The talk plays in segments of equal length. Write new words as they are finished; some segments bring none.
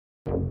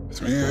3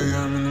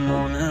 a.m. in the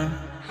morning.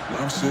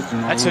 I'm sitting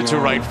on That's hit to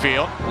right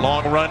field.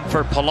 Long run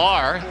for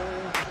Pilar.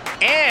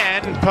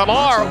 And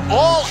Pilar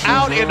all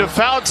out into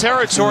foul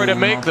territory to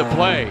make the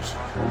play.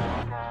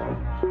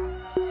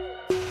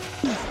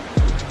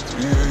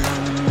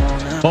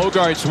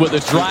 Bogaerts with a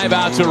drive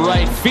out to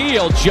right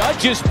field.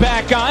 Judge is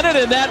back on it,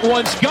 and that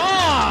one's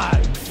gone.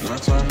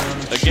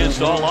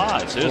 Against all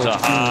odds. Here's a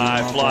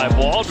high fly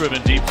ball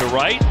driven deep to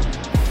right.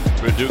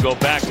 Verdugo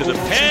back to the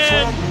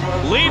pen.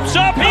 Leaps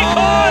up. He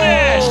caught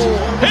it.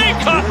 He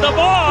caught the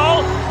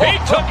ball. He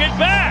took it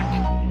back.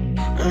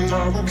 And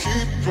I will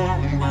keep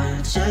on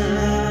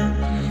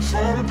waiting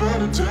for a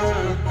better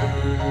day.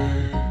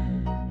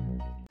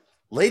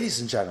 Ladies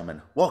and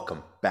gentlemen,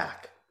 welcome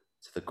back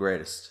to the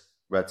greatest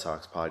Red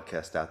Sox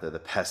podcast out there, the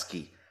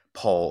Pesky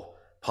Pole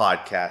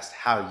podcast.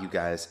 How are you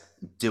guys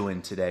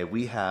doing today?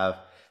 We have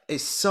a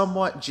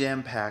somewhat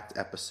jam-packed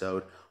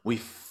episode. We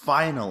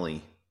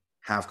finally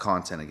have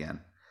content again.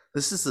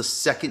 This is the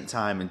second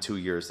time in 2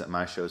 years that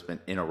my show's been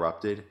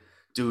interrupted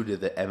due to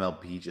the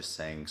MLB just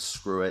saying,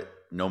 screw it,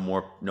 no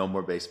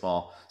more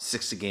baseball,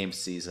 60-game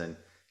season,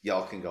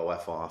 y'all can go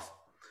F off,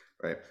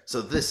 right? So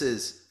this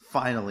is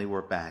finally,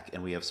 we're back,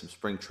 and we have some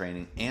spring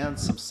training and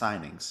some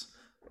signings.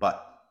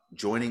 But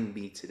joining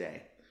me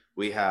today,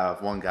 we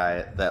have one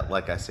guy that,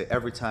 like I say,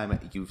 every time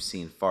you've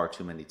seen far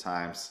too many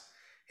times.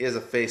 He has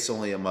a face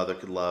only a mother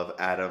could love.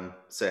 Adam,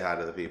 say hi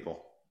to the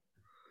people.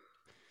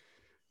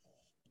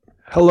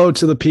 Hello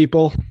to the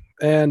people,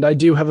 and I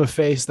do have a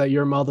face that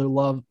your mother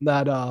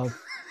that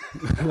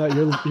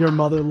your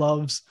mother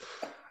loves,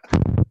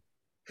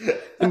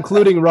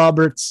 including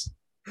Robert's.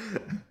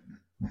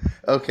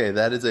 Okay,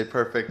 that is a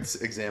perfect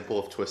example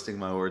of twisting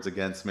my words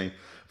against me,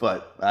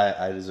 but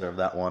I deserve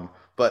that one.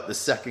 But the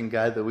second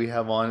guy that we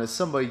have on is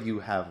somebody you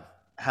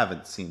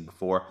haven't seen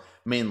before,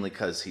 mainly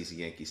because he's a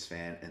Yankees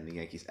fan and the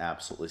Yankees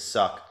absolutely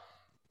suck.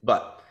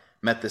 But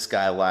met this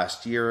guy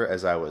last year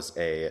as I was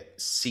a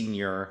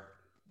senior,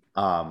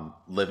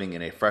 living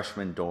in a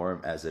freshman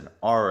dorm as an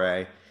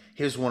RA.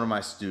 Here's one of my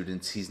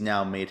students. He's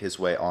now made his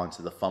way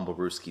onto the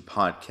Fumblerooski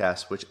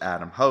podcast, which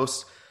Adam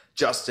hosts.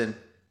 Justin,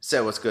 say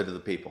what's good to the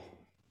people.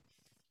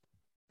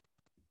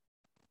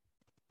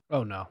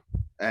 Oh no!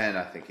 And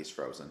I think he's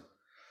frozen.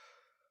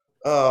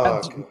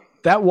 That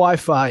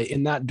Wi-Fi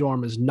in that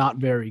dorm is not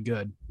very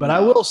good. But no. I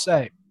will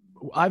say,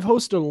 I've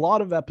hosted a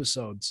lot of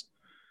episodes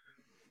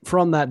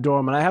from that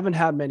dorm, and I haven't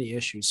had many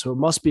issues. So it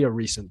must be a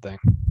recent thing.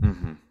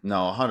 Mm-hmm.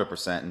 No,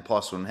 100%. And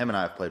plus, when him and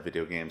I have played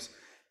video games,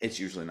 it's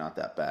usually not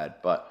that bad.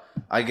 But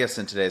I guess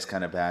in today's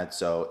kind of bad.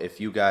 So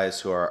if you guys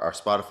who are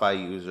Spotify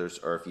users,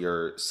 or if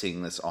you're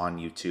seeing this on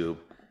YouTube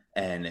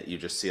and you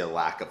just see a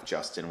lack of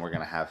Justin, we're going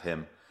to have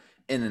him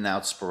in and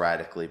out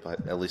sporadically.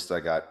 But at least I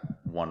got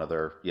one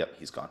other. Yep,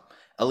 he's gone.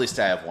 At least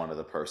I have one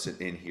other person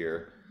in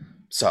here.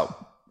 So,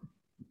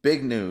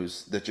 big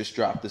news that just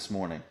dropped this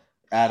morning.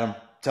 Adam,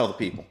 tell the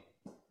people.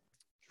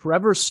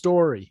 Trevor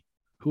Story,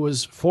 who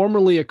was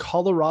formerly a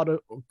Colorado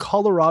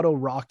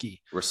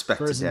Rocky Respect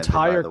for his to Denver,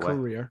 entire by the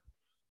career. Way.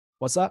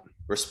 What's that?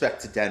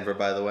 Respect to Denver,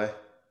 by the way.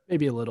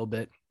 Maybe a little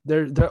bit.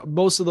 They're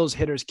most of those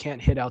hitters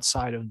can't hit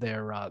outside of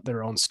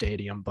their own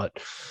stadium. But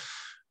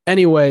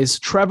anyways,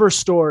 Trevor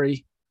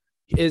Story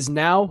is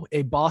now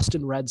a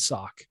Boston Red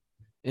Sox.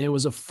 And it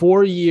was a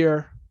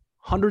 4-year,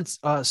 it was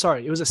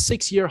a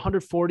 6-year,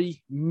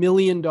 $140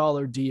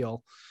 million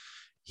deal.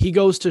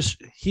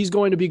 He's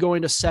going to be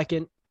going to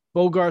second.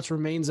 Bogaerts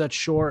remains at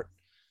short.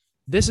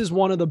 This is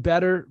one of the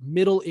better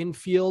middle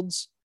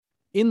infields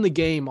in the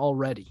game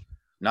already.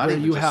 Not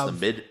even just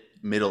the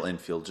middle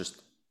infield.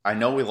 Just, I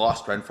know we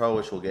lost Renfroe,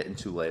 which we'll get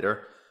into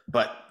later,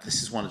 but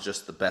this is one of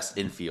just the best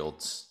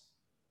infields.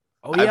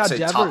 Oh yeah, I'd say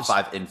Devers,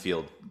 top 5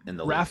 infield in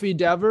the league. Rafi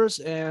Devers,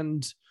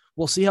 and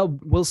we'll see how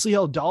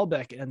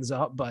Dahlbeck ends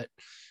up, but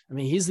I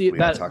mean he's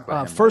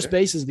first later.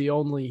 Base is the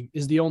only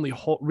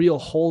real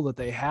hole that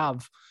they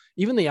have.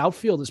 Even the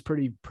outfield is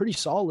pretty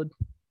solid.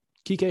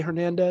 Kike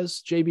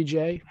Hernandez,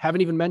 JBJ.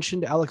 Haven't even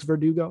mentioned Alex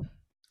Verdugo.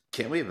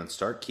 Can't we even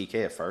start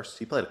Kike at first?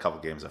 He played a couple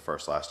games at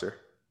first last year.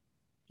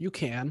 You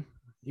can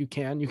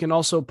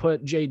also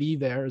put JD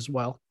there as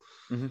well.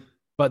 Mm-hmm.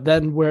 But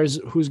then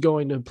who's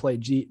going to play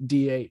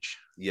DH?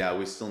 Yeah,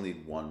 we still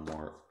need one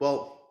more.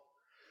 Well,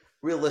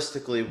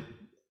 realistically,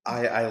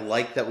 I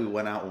like that we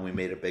went out when we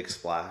made a big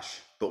splash,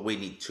 but we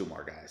need 2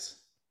 more guys.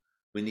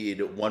 We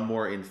need one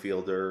more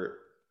infielder,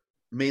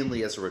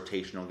 mainly as a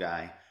rotational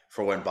guy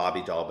for when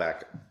Bobby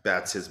Dahlbeck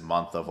bats his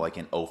month of like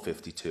an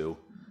 052.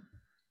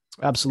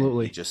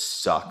 Absolutely. He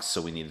just sucks,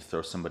 so we need to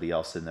throw somebody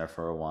else in there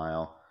for a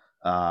while.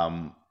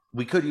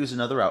 We could use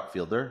another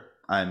outfielder.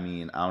 I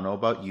mean, I don't know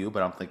about you,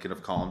 but I'm thinking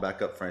of calling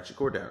back up Franchy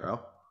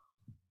Cordero.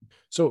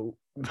 So,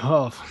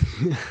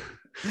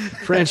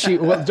 Franchy,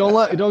 well,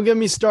 don't get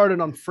me started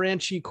on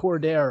Franchy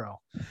Cordero,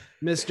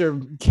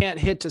 Mr. Can't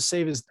hit to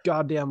save his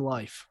goddamn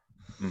life.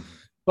 Mm-hmm.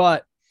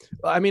 But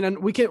I mean, and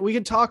we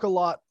can talk a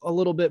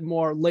little bit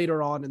more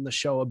later on in the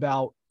show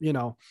about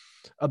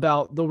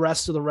the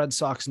rest of the Red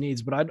Sox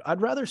needs, but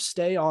I'd rather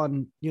stay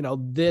on,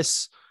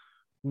 this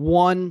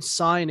one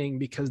signing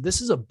because this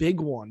is a big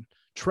one.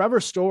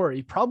 Trevor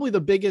Story, probably the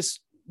biggest.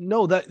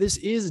 No, that this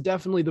is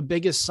definitely the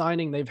biggest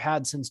signing they've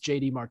had since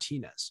JD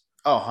Martinez.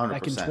 Oh, 100%.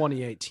 Back in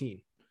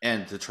 2018.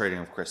 And the trading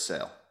of Chris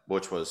Sale,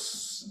 which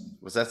was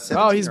that 17?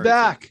 Oh, he's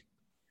back.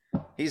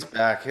 He's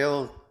back.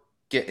 He'll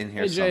get in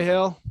here. Hey, Jay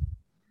Hill.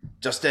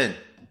 Justin.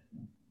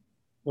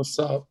 What's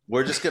up?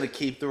 We're just going to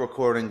keep the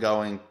recording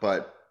going,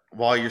 but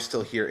while you're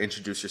still here,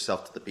 introduce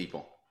yourself to the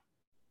people.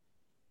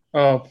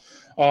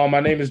 My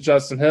name is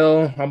Justin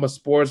Hill. I'm a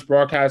sports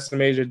broadcasting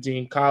major at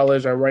Dean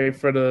College. I write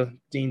for the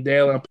Dean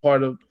Daily. I'm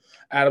part of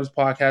Adam's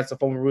podcast, the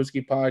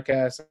Fumblerooski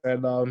podcast,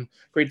 and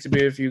great to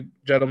be with you,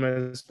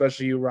 gentlemen,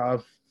 especially you,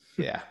 Rob.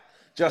 Yeah.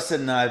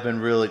 Justin and I have been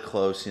really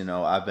close. You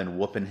know, I've been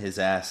whooping his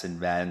ass in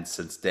Madden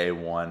since day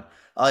one.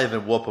 I'll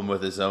even whoop him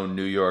with his own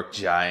New York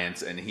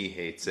Giants, and he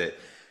hates it.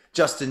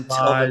 Justin,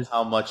 tell them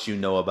how much you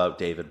know about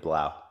David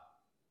Blau.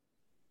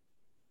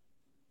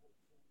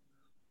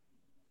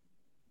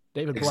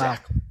 David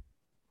Exactly. Blau.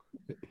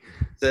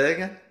 Say that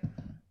again?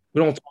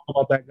 We don't talk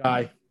about that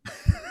guy.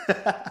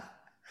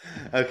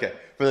 Okay.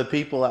 For the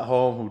people at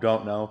home who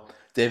don't know,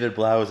 David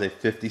Blau is a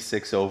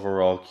 56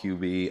 overall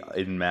QB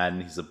in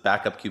Madden. He's a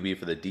backup QB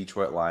for the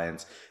Detroit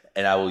Lions,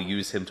 and I will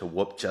use him to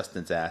whoop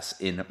Justin's ass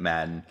in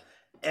Madden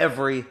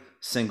every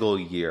single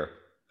year.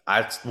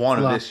 I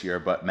wanted this year,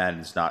 but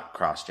Madden's not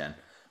cross-gen.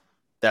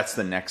 That's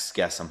the next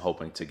guest I'm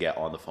hoping to get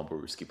on the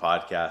Fumblerooski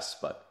podcast,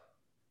 but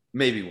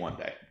maybe one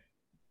day.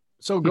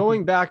 So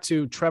going back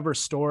to Trevor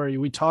Story,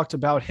 we talked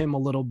about him a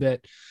little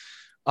bit.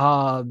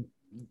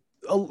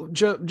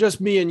 Just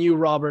me and you,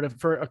 Robert,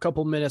 for a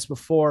couple minutes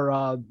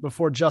before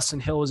Justin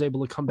Hill was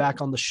able to come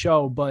back on the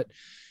show. But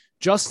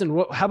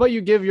Justin, how about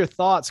you give your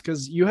thoughts?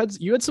 Because you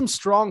had some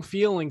strong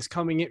feelings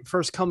coming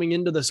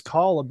into this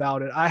call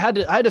about it. I had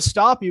to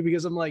stop you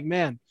because I'm like,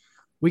 man,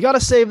 we got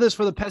to save this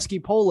for the pesky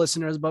poll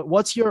listeners. But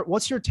what's your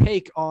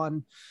take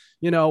on,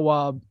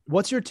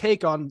 what's your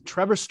take on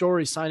Trevor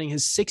Story signing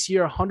his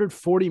 6-year,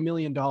 $140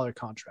 million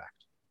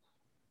contract?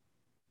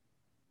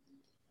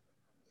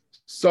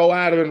 So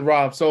Adam and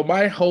Rob, so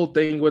my whole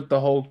thing with the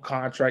whole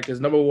contract is,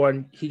 number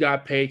one, he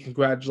got paid.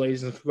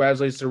 Congratulations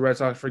to the Red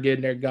Sox for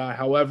getting their guy.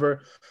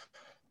 However,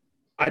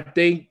 I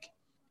think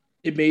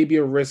it may be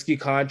a risky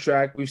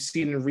contract. We've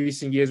seen in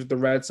recent years with the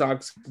Red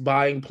Sox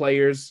buying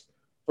players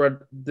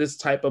for this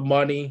type of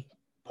money,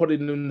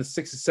 putting them in the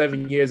 6 to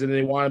 7 years, and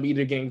they want them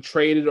either getting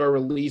traded or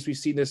released. We've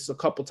seen this a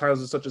couple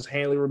times, such as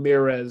Hanley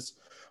Ramirez,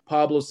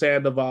 Pablo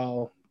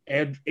Sandoval,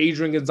 and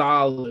Adrian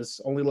Gonzalez,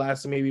 only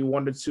lasting maybe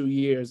 1 to 2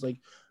 years. Like,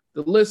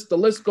 the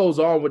list goes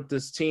on with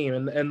this team,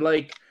 and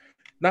like,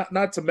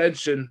 not to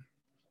mention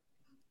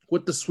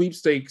with the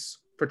sweepstakes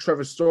for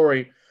Trevor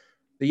Story,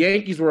 the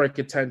Yankees were in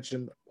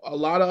contention. A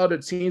lot of other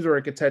teams were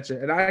in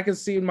contention, and I can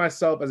see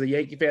myself as a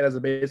Yankee fan, as a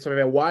baseball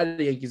fan, why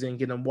the Yankees didn't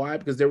get him. Why?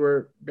 Because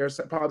they're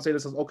probably saying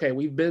this, okay,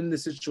 we've been in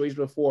this situation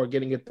before,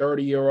 getting a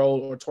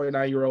 30-year-old or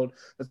 29-year-old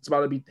that's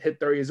about to hit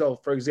 30 years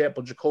old. For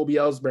example, Jacoby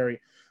Ellsbury,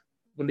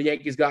 when the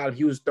Yankees got him,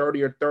 he was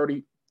 30 or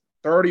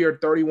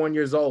 31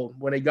 years old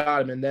when they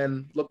got him, and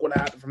then look what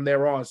happened from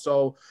there on.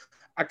 So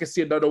I can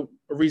see another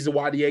reason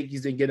why the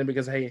Yankees didn't get him,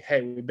 because hey,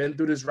 we've been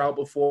through this route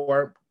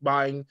before,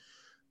 buying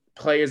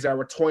players that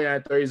were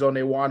 29, 30 years old, and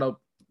they want to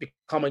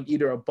becoming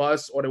either a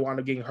bust or they want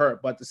to get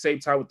hurt. But at the same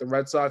time with the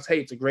Red Sox, hey,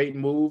 it's a great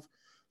move.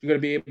 You're going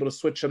to be able to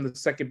switch him to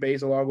second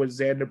base along with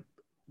Xander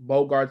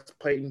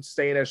Bogaerts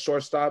staying at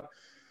shortstop,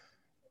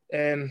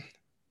 and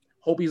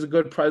hope he's a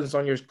good presence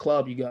on your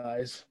club, you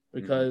guys,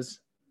 because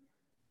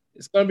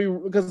it's going to be,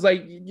 because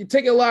like, you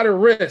take a lot of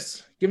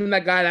risks giving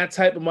that guy that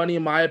type of money,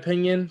 in my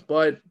opinion.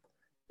 But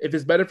if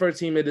it's better for a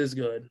team, it is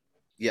good.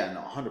 Yeah,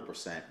 no,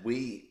 100%.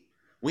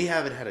 We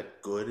haven't had a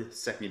good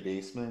second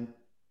baseman.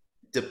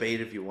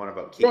 Debate if you want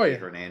about Kike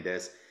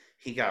Hernandez.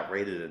 He got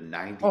rated a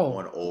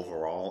 91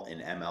 overall in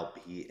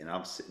MLB, and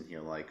I'm sitting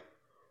here like,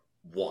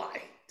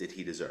 why did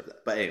he deserve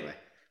that? But anyway,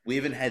 we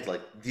haven't had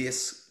like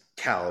this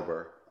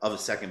caliber of a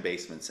second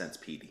baseman since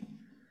Petey.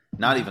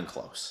 Not even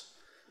close.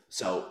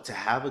 So to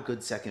have a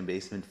good second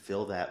baseman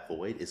fill that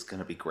void is going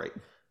to be great.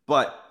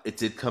 But it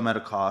did come at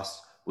a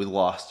cost. We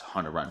lost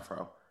Hunter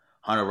Renfroe.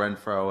 Hunter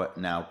Renfroe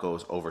now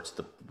goes over to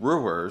the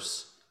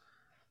Brewers,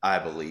 I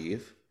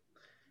believe.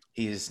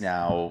 He's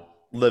now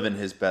living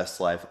his best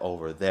life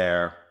over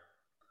there.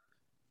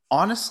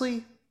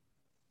 Honestly,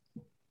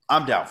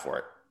 I'm down for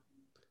it.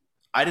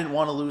 I didn't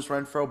want to lose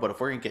Renfroe, but if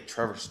we're going to get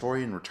Trevor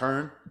Story in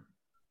return,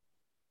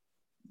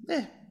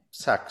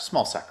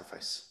 small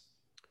sacrifice.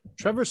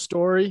 Trevor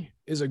Story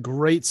is a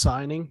great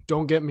signing.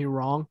 Don't get me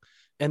wrong.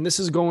 And this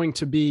is going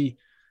to be,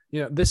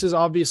 this is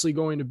obviously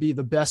going to be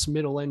the best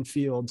middle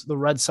infield the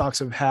Red Sox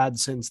have had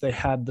since they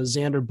had the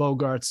Xander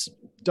Bogaerts,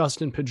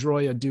 Dustin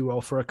Pedroia duo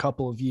for a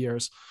couple of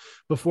years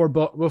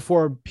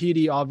before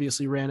Petey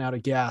obviously ran out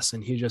of gas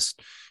and he just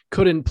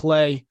couldn't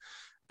play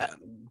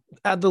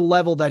at the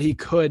level that he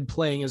could,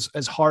 playing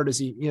as hard as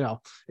he,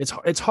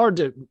 it's hard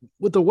to,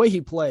 with the way he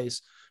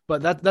plays,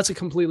 but that's a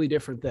completely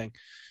different thing.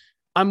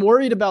 I'm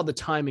worried about the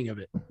timing of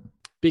it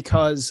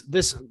because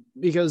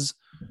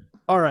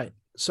all right.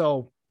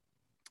 So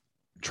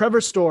Trevor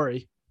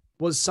Story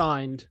was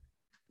signed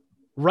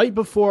right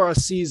before a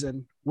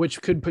season,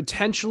 which could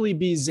potentially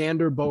be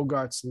Xander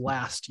Bogaerts'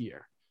 last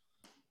year.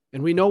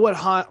 And we know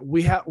what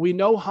we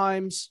know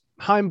Chaim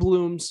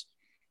Bloom's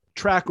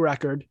track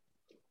record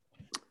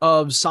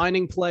of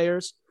signing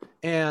players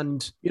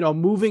and,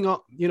 moving on,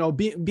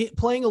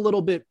 playing a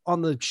little bit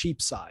on the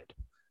cheap side.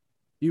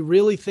 You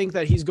really think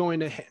that he's going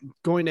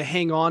to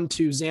hang on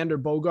to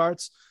Xander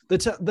Bogaerts?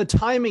 The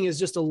timing is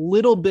just a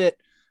little bit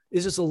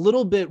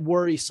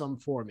worrisome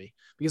for me,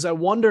 because I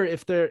wonder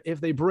if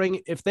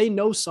they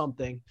know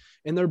something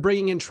and they're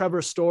bringing in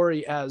Trevor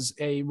Story as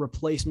a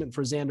replacement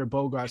for Xander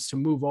Bogaerts to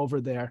move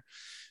over there,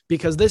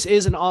 because this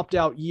is an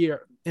opt-out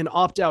year for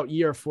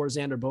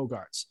Xander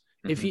Bogaerts.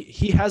 Mm-hmm. If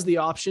he has the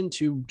option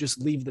to just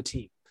leave the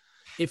team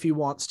if he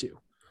wants to.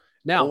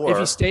 Now, if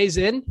he stays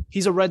in,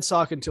 he's a Red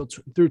Sox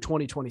through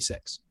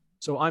 2026.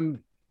 So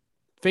I'm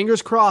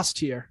fingers crossed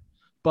here,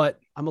 but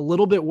I'm a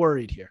little bit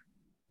worried here.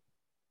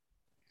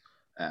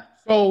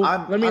 So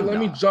let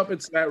me jump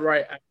into that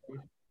right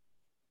after.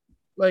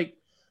 Like,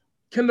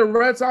 can the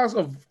Red Sox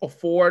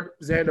afford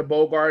Xander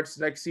Bogaerts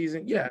next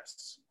season?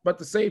 Yes. But at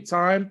the same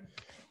time,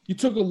 you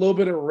took a little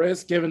bit of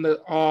risk given the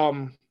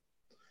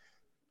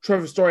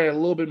Trevor Story and a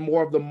little bit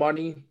more of the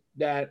money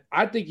that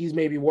I think he's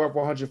maybe worth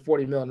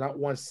 $140 million, not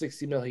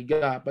 $160 million he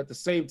got. But at the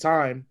same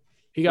time,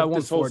 he got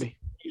 $140.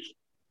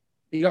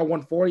 He got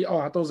 $140. Oh,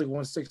 I thought it was like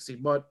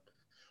 $160. But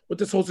with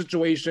this whole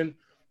situation,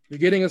 you're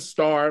getting a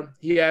star.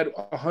 He had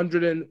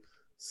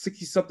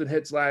 160-something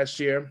hits last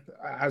year,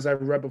 as I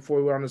read before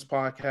we went on this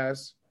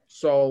podcast.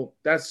 So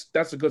that's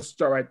a good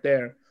start right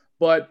there.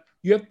 But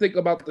you have to think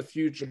about the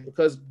future,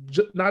 because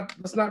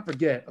let's not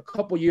forget, a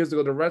couple years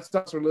ago, the Red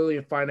Sox were literally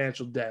in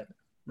financial debt.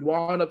 You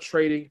wound up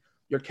trading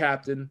your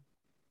captain,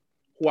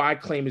 who I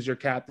claim is your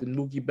captain,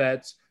 Mookie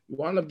Betts. You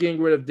wound up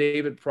getting rid of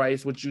David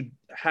Price, which you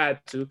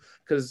had to,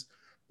 because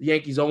the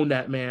Yankees own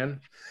that man.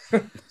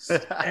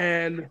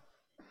 And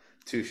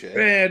touche.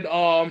 And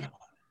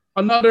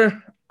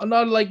another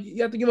like,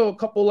 you have to give up a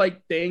couple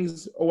like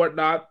things or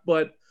whatnot,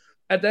 but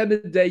at the end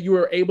of the day, you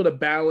were able to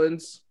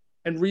balance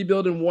and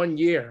rebuild in 1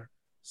 year.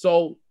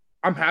 So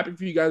I'm happy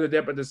for you guys are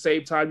there, but at the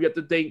same time, you have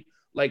to think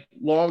like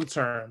long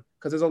term,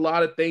 because there's a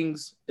lot of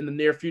things in the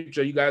near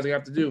future you guys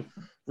have to do.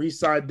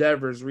 Re-sign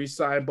Devers,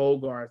 re-sign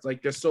Bogaerts.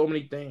 Like, there's so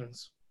many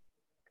things.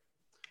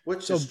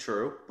 Which is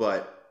true,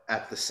 but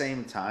at the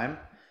same time,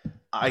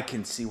 I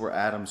can see where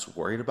Adam's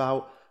worried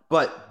about.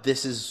 But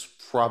this is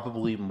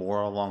probably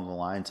more along the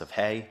lines of,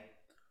 hey,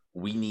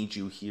 we need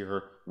you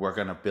here. We're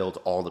going to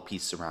build all the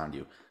pieces around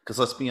you. Because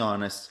let's be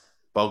honest,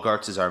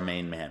 Bogaerts is our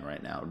main man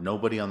right now.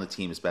 Nobody on the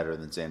team is better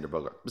than Xander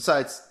Bogaerts.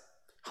 Besides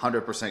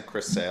 100%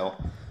 Chris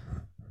Sale,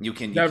 you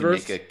can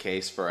make a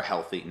case for a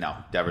healthy – no,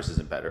 Devers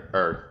isn't better.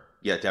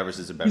 Devers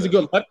isn't better.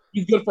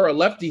 He's good for a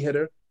lefty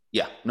hitter.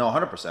 Yeah, no,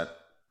 100%.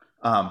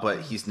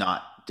 But he's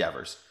not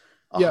Devers.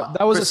 Yeah,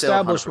 that was Chris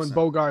established Sale, when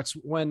Bogaerts,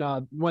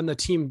 when the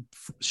team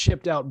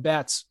shipped out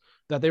Betts,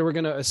 that they were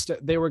gonna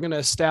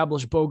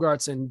establish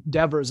Bogaerts and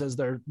Devers as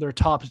their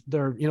top,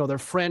 their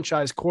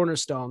franchise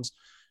cornerstones.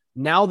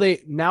 Now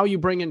you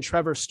bring in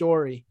Trevor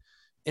Story,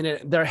 and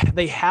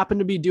they happen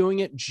to be doing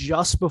it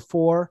just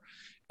before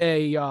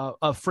a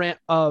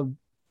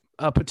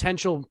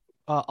potential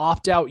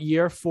opt-out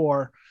year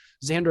for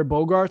Xander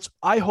Bogaerts.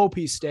 I hope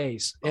he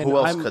stays. And who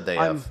else could they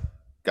have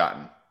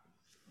gotten?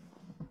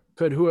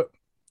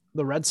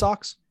 The Red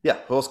Sox? Yeah,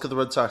 who else could the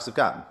Red Sox have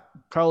gotten?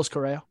 Carlos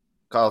Correa,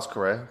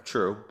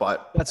 true,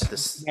 but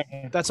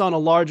that's on a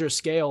larger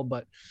scale.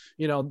 But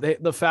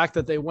the fact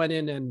that they went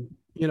in and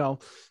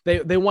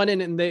they went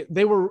in and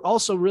they were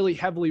also really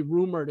heavily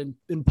rumored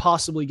in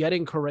possibly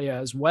getting Correa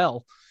as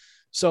well.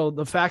 So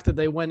the fact that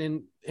they went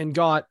in and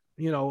got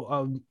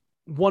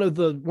one of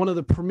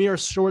the premier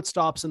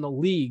shortstops in the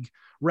league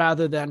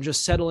rather than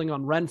just settling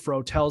on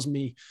Renfroe tells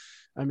me,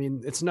 I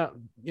mean, it's not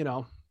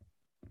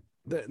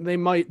they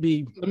might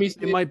be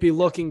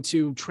looking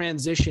to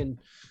transition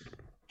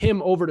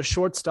him over to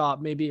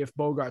shortstop, maybe if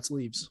Bogaerts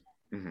leaves.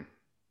 Mm-hmm.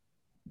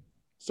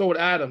 So with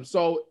Adam,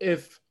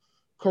 if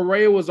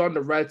Correa was on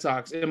the Red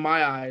Sox, in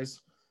my eyes,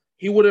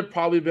 he would have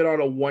probably been on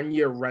a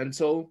 1-year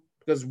rental,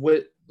 because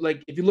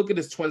if you look at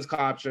his Twins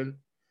option,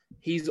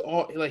 he's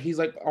on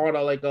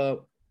a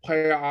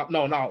player.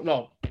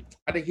 No.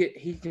 I think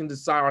he can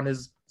decide on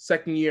his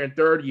second year and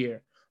third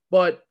year.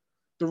 But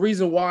the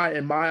reason why,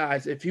 in my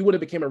eyes, if he would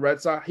have became a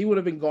Red Sox, he would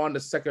have been gone the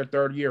second or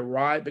third year.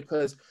 Why?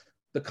 Because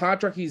the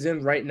contract he's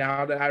in right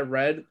now that I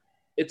read,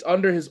 it's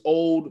under his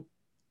old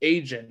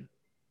agent,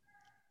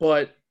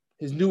 but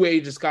his new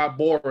agent, Scott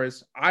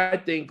Boras, I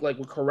think, like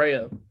with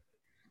Correa,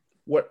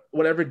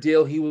 whatever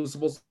deal he was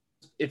supposed,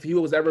 if he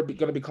was ever going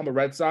to become a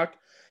Red Sox,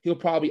 he'll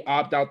probably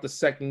opt out the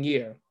second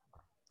year.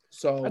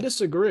 So I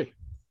disagree,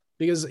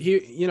 because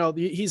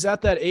he's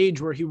at that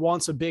age where he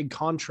wants a big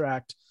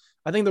contract.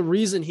 I think the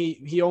reason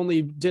he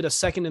only did a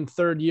second and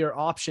third year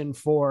option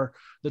for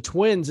the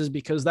Twins is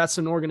because that's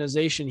an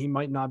organization he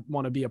might not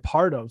want to be a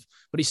part of,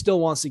 but he still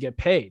wants to get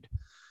paid.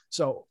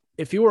 So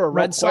if you were a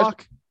Red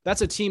Sox,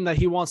 that's a team that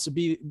he wants to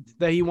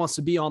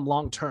be on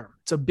long term.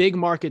 It's a big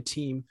market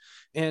team.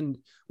 And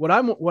what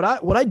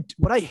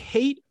I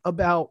hate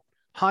about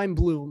Chaim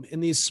Bloom in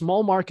these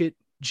small market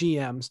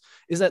GMs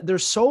is that they're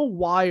so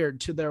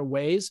wired to their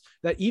ways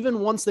that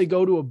even once they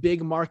go to a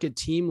big market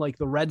team like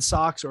the Red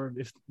Sox, or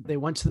if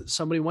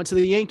somebody went to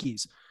the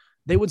Yankees,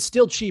 they would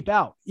still cheap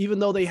out, even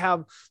though they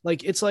have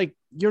it's like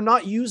you're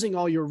not using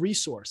all your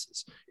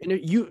resources. And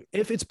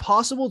if it's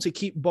possible to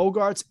keep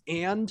Bogaerts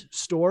and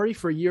Story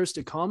for years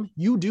to come,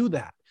 you do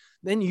that.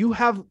 Then you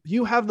have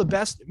the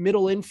best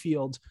middle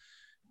infield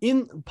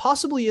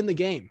possibly in the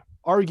game,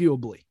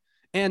 arguably.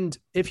 And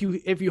if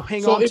you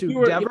hang on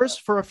to Devers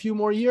for a few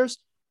more years,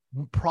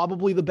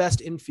 probably the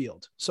best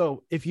infield.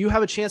 So if you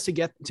have a chance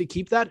to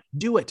keep that,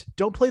 do it.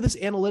 Don't play this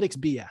analytics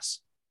BS.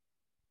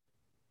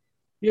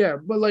 Yeah,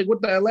 but like with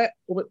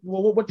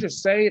what you're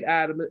saying,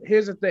 Adam,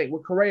 here's the thing.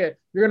 With Correa,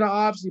 you're going to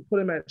obviously put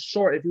him at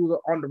short if he was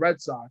on the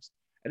Red Sox.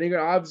 And you're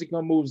obviously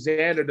going to move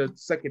Xander to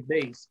second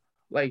base.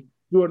 Like,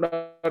 do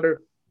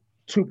another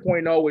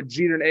 2.0 with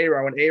Jeter and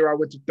A-Rod when A-Rod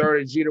went to third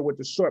and Jeter went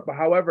to short. But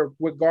however,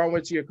 we're going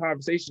into your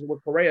conversation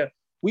with Correa,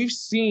 we've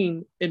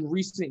seen in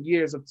recent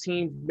years of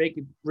teams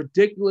making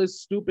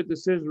ridiculous, stupid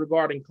decisions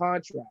regarding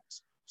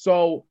contracts.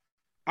 So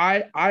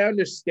I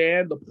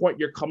understand the point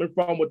you're coming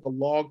from with the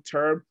long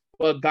term.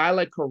 But a guy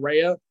like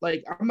Correa,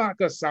 like, I'm not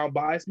going to sound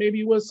biased. Maybe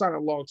he would sign a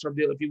long-term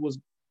deal if he was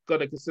going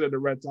to consider the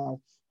Red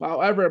Sox.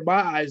 However, in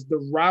my eyes,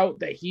 the route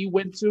that he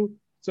went to,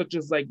 such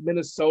as like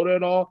Minnesota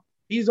and all,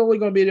 he's only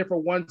going to be there for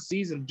one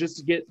season just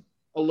to get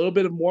a little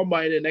bit of more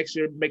money and next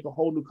year make a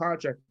whole new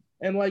contract.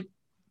 And like,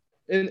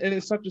 and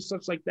it's such and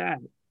such like that.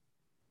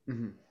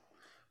 Mm-hmm.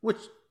 Which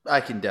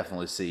I can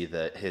definitely see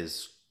that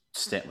his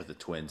stint with the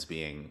Twins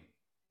being,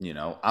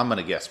 I'm going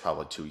to guess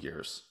probably 2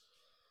 years.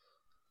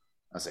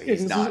 I say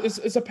he's not.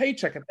 It's a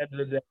paycheck at the end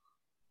of the day.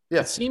 Yeah,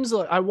 it seems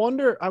like I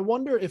wonder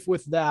if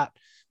with that,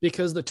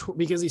 because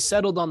he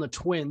settled on the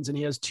Twins and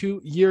he has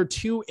year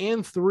 2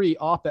 and 3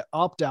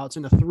 opt-outs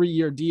in a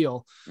 3-year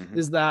deal,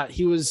 is that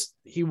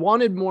he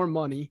wanted more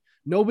money.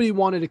 Nobody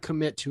wanted to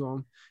commit to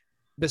him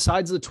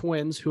besides the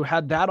Twins, who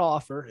had that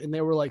offer, and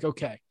they were like,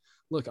 okay,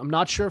 look, I'm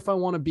not sure if I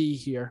want to be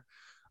here.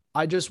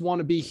 I just want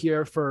to be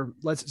here for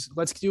let's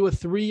do a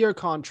 3-year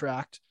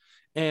contract.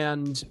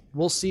 And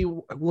we'll see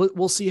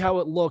how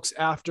it looks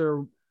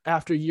after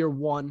year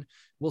 1.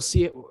 We'll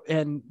see it,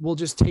 and we'll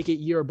just take it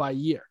year by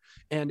year.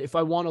 And if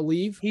I want to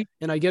leave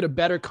and I get a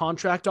better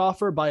contract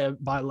offer by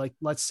like,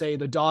 let's say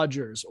the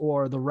Dodgers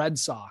or the Red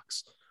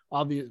Sox,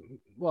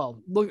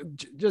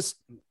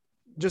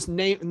 just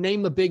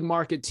name the big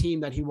market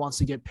team that he wants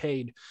to get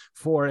paid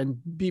for and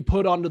be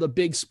put onto the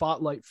big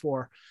spotlight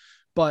for.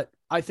 But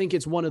I think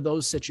it's one of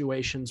those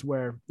situations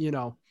where,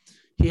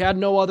 he had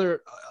no other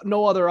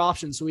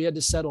option, so he had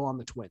to settle on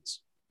the Twins.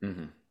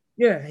 Mm-hmm.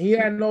 Yeah, he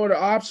had no other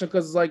option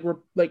because,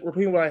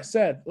 repeating what I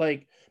said,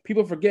 like,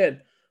 people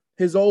forget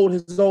his old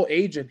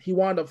agent. He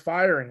wound up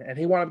firing, and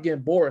he wound up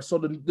getting Boras. So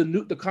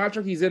the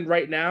contract he's in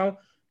right now,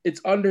 it's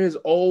under his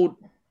old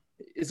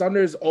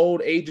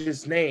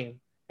agent's name.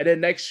 And then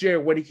next year,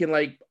 when he can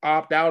like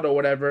opt out or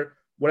whatever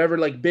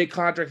like big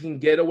contract he can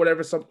get or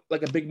whatever, some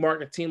like a big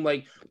market team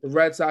like the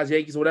Red Sox,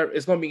 Yankees, whatever,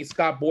 it's gonna be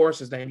Scott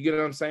Boras's name. You know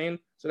what I'm saying?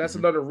 So that's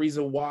another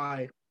reason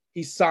why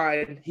he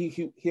signed.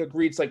 He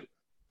agreed to like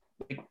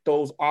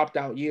those opt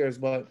out years,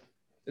 but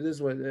it is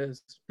what it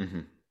is.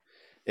 Mm-hmm.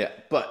 Yeah,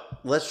 but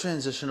let's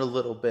transition a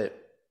little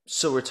bit.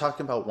 So we're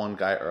talking about one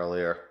guy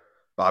earlier,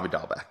 Bobby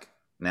Dalbec.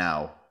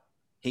 Now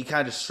he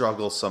kind of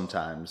struggles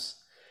sometimes.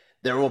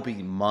 There will be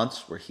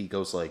months where he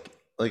goes like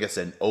I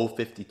said,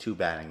 0.52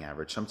 batting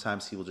average.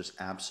 Sometimes he will just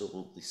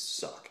absolutely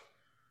suck.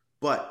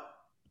 But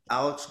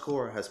Alex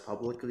Cora has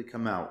publicly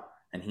come out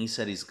and he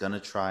said he's going to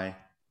try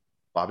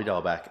Bobby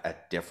Dalbec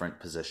at different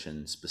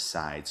positions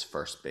besides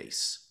first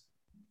base.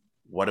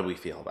 What do we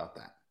feel about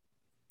that?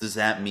 Does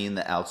that mean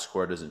that Alex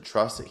Cora doesn't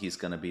trust that he's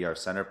going to be our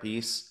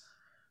centerpiece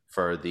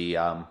for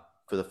the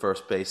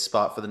first base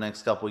spot for the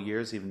next couple of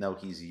years, even though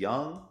he's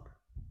young?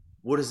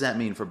 What does that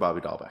mean for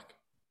Bobby Dalbec?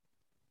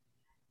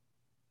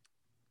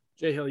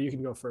 Jay Hill, you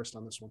can go first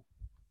on this one.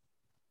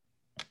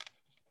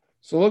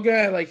 So looking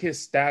at like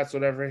his stats,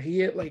 whatever, he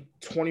hit like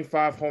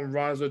 25 home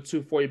runs with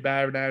 240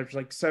 batting average,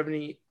 like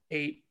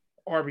 78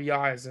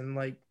 RBIs, and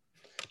like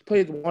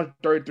played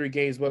 133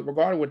 games. But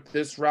regarding with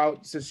this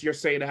route, since you're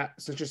saying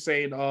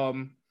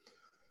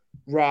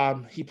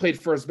Rob, he played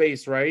first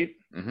base, right?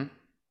 Mm-hmm.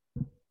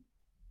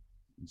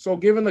 So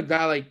given a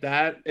guy like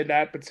that in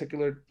that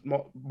particular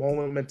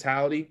moment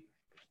mentality,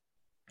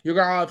 you're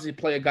gonna obviously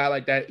play a guy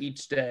like that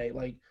each day.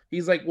 Like,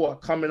 he's like,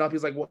 coming up,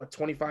 he's like,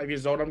 25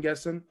 years old, I'm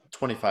guessing?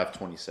 25,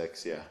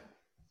 26, yeah.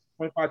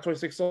 25,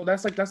 26. So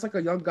that's like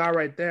a young guy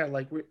right there.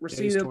 Like, we're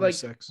seeing it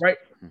 26. like,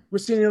 right? We're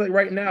seeing it like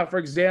right now, for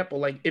example,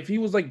 like if he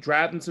was like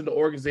drafted into the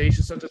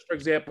organization, such as, for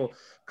example,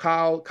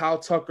 Kyle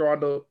Tucker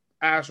on the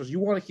Astros, you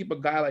want to keep a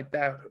guy like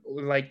that,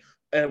 like,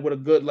 and with a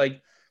good,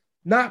 like,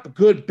 not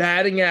good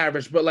batting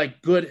average, but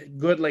like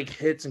good like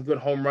hits and good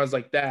home runs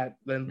like that.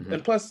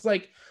 And plus,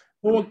 like,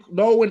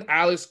 knowing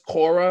Alex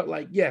Cora,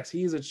 like, yes,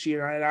 he's a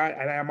cheater.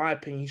 And in my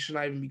opinion, he should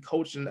not even be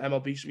coaching the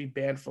MLB. He should be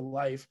banned for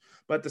life.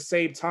 But at the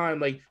same time,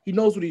 like, he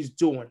knows what he's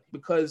doing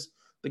because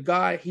the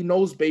guy, he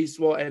knows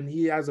baseball and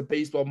he has a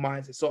baseball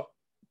mindset. So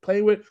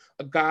playing with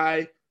a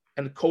guy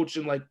and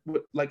coaching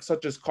like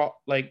such as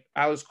like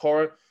Alex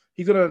Cora,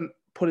 he's gonna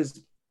put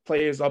his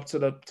players up to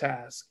the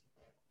task.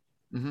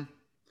 Mm-hmm.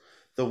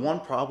 The one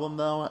problem,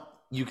 though,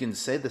 you can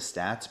say the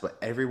stats, but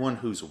everyone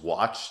who's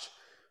watched,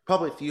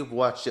 probably if you've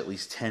watched at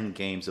least 10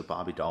 games of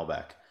Bobby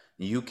Dahlbeck,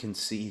 you can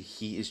see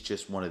he is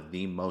just one of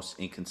the most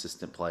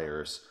inconsistent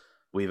players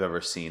we've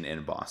ever seen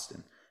in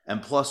Boston.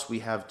 And plus, we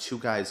have two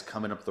guys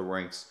coming up the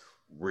ranks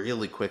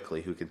really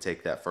quickly who can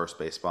take that first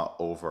base spot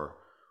over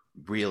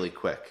really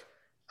quick.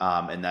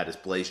 And that is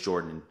Blaze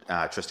Jordan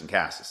and Tristan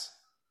Casas.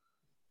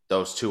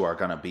 Those two are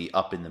going to be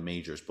up in the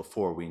majors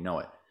before we know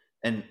it.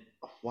 And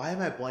why am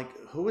I blank?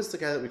 Who was the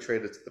guy that we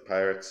traded to the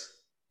Pirates?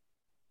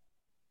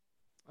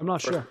 I'm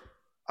not sure.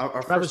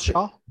 Our Travis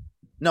Shaw?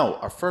 No,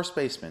 our first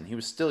baseman. He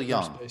was still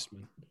young. First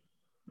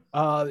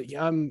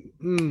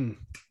baseman.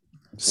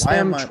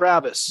 Sam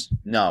Travis.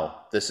 No,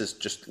 this is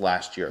just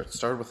last year. It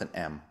started with an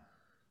M.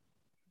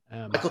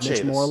 Michael Mitch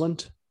Chavis.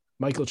 Moreland.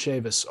 Michael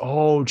Chavis.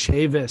 Oh,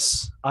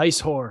 Chavis. Ice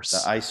Horse.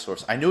 The Ice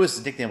Horse. I knew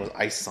his nickname was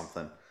Ice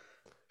something.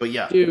 But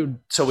yeah. Dude.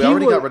 So we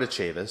already got rid of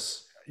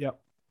Chavis. Yep.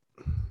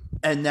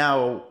 And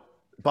now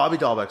Bobby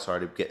Dahlbeck's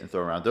already getting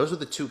thrown around. Those are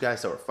the two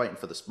guys that were fighting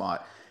for the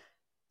spot.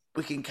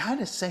 We can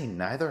kind of say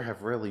neither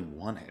have really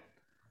won it.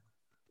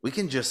 We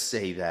can just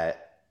say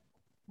that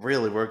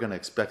really we're going to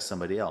expect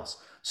somebody else.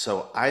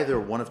 So either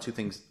one of three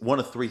things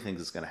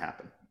is going to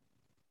happen.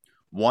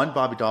 One,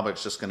 Bobby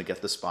Dahlbeck's just going to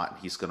get the spot and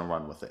he's going to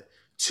run with it.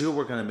 Two,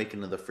 we're going to make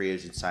another free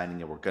agent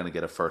signing and we're going to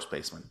get a first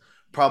baseman.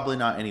 Probably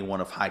not anyone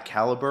of high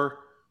caliber,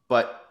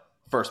 but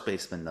first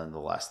baseman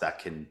nonetheless that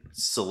can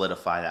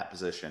solidify that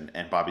position,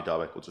 and Bobby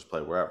Dahlbeck will just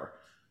play wherever.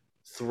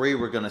 Three,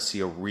 we're going to see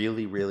a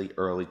really, really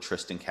early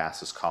Tristan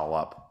Casas call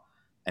up,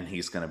 and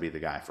he's going to be the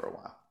guy for a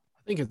while.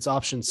 I think it's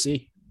option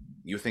C.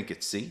 You think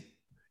it's C?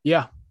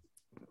 Yeah.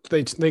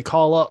 They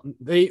call up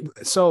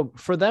so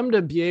for them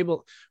to be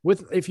able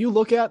if you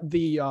look at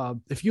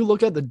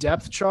the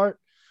depth chart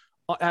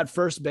at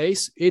first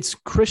base, it's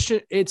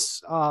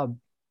Bobby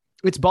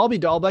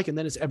Dahlbeck and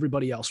then it's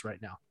everybody else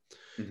right now.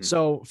 Mm-hmm.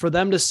 So for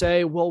them to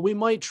say, well, we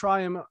might try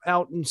him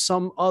out in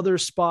some other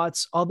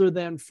spots other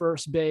than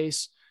first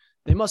base,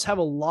 they must have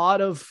a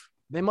lot of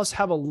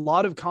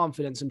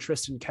confidence in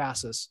Tristan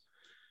Casas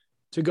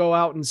to go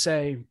out and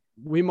say,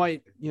 we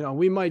might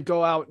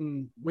go out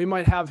and we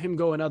might have him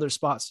go in other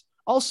spots.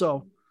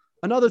 Also,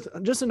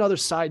 another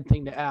side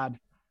thing to add,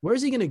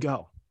 where's he going to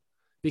go?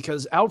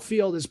 Because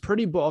outfield is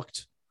pretty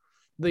booked.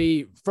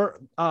 The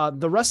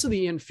rest of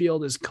the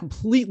infield is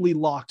completely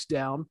locked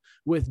down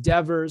with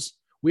Devers.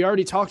 We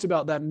already talked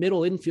about that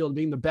middle infield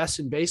being the best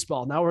in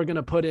baseball. Now we're going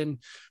to put in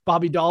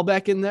Bobby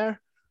Dahlbeck in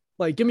there.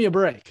 Like, give me a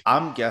break.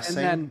 I'm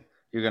guessing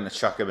you're going to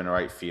chuck him in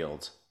right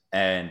field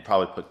and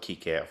probably put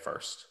Kike at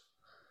first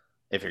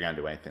if you're going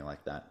to do anything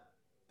like that.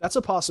 That's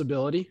a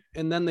possibility.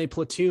 And then they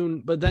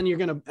platoon, but then you're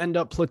going to end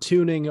up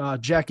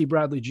platooning Jackie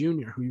Bradley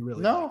Jr., who you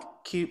really like.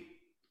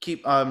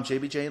 Keep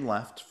JBJ in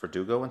left,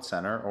 Verdugo in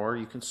center, or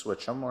you can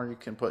switch them, or you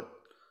can put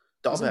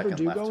Dahlbeck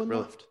in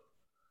left.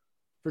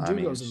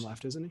 Verdugo's in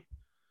left, isn't he?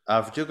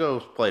 Verdugo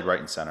played right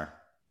and center.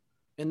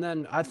 And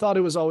then I thought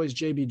it was always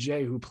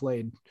JBJ who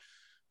played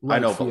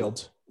right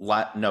field.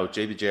 No,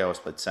 JBJ always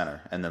played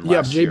center. And then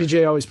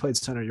JBJ always played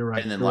center. You're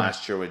right. And then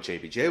last year when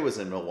JBJ was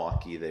in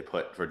Milwaukee, they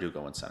put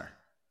Verdugo in center.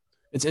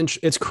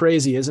 It's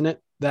crazy, isn't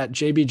it, that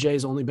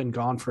JBJ's only been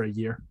gone for a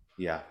year?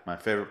 Yeah, my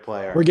favorite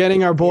player. We're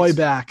getting our boy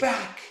back.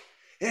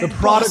 The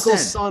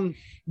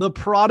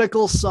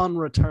prodigal son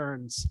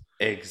returns.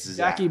 Exactly.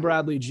 Jackie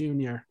Bradley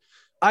Jr.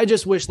 I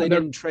just wish they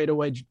didn't trade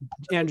away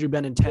Andrew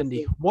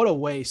Benintendi. What a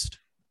waste.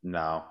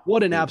 No.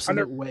 What an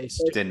absolute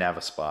waste. Didn't have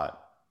a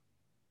spot.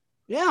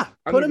 Yeah,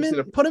 put him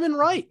in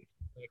right.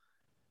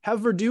 Have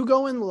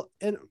Verdugo in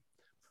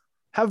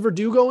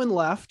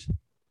left,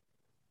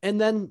 and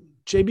then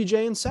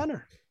JBJ in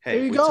center. Hey,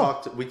 there you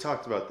go. We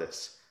talked about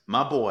this.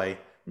 My boy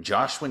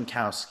Josh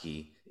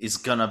Winkowski is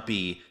gonna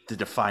be the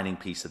defining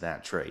piece of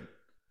that trade.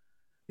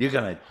 You're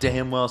gonna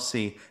damn well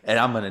see, and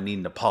I'm gonna need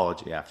an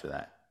apology after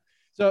that.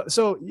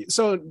 So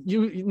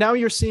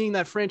you're seeing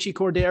that Franchi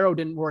Cordero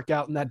didn't work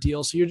out in that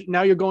deal. So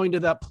you're going to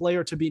that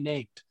player to be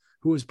named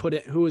who was put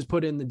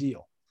in the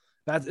deal.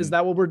 Is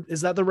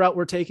that the route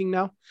we're taking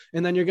now?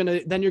 And then you're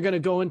gonna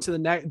go into the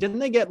next. Didn't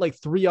they get like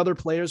 3 other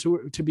players who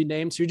were to be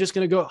named? So you're just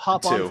gonna go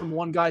hop on from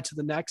one guy to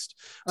the next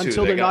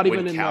until they're not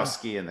even in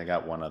Winkowski, and they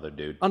got one other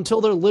dude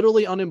until they're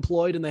literally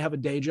unemployed and they have a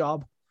day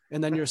job.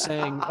 And then you're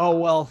saying, oh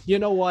well, you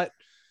know what?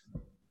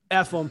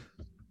 F them.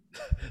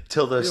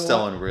 Till they're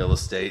still in real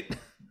estate.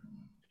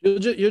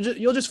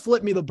 You'll just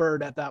flip me the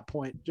bird at that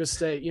point. Just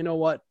say, you know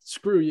what?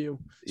 Screw you,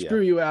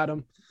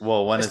 Adam.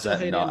 Well, when is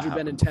that not Andrew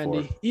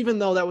Benintendi, even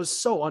though that was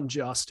so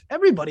unjust.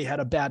 Everybody had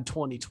a bad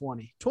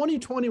 2020.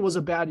 2020 was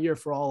a bad year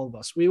for all of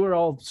us. We were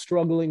all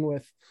struggling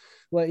with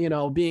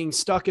being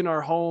stuck in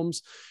our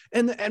homes,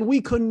 and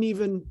we couldn't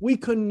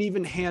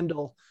even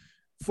handle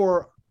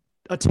for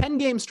a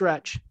 10-game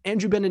stretch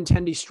Andrew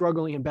Benintendi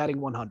struggling and batting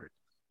 100.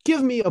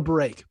 Give me a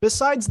break.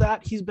 Besides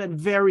that, he's been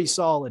very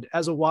solid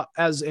as a wide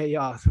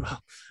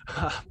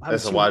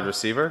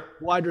receiver.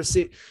 Wide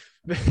receiver.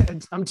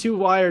 I'm too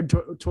wired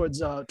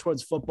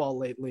towards football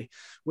lately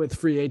with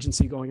free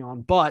agency going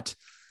on. But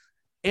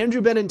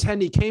Andrew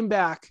Benintendi came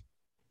back.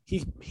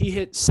 He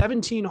hit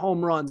 17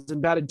 home runs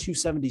and batted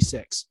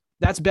 276.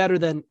 That's better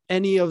than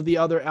any of the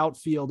other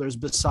outfielders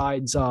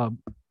besides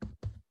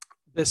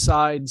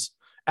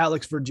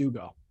Alex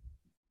Verdugo.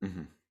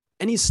 Mm-hmm.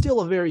 And he's still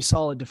a very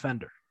solid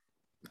defender.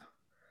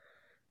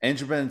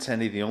 Andrew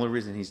Benintendi, the only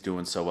reason he's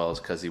doing so well is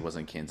because he was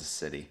in Kansas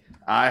City.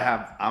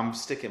 I'm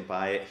sticking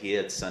by it. He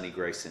had Sonny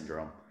Gray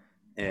syndrome.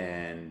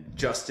 And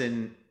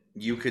Justin,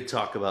 you could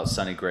talk about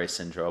Sonny Gray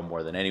syndrome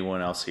more than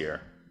anyone else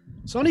here.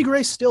 Sonny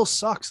Gray still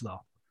sucks,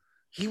 though.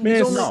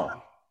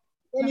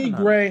 Sonny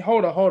Gray,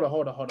 hold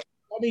on.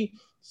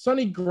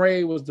 Sonny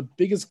Gray was the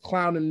biggest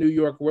clown in New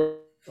York.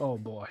 Oh,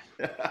 boy.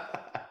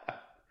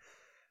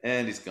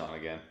 And he's gone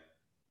again.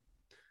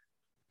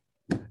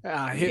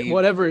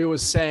 Whatever he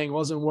was saying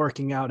wasn't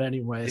working out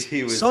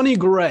anyways. Sonny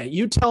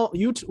Gray.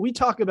 We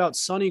talk about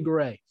Sonny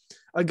Gray,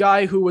 a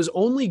guy who was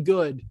only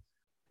good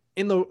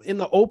in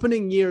the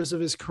opening years of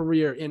his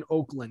career in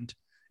Oakland.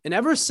 And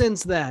ever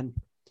since then,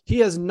 he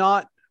has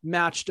not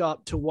matched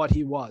up to what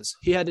he was.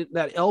 He had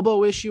that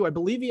elbow issue. I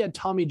believe he had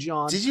Tommy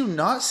John. Did you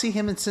not see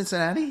him in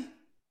Cincinnati?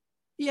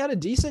 He had a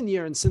decent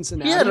year in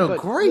Cincinnati. He had a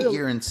great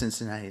year in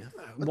Cincinnati.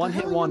 One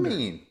hit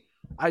wonder.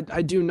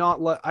 I do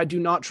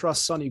not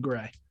trust Sonny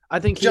Gray. I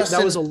think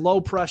that was a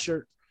low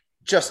pressure.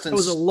 Justin,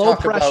 was a low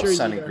pressure about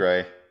Sonny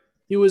Gray.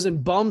 He was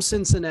in bum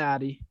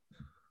Cincinnati,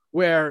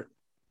 where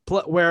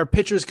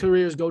pitchers'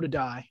 careers go to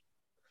die.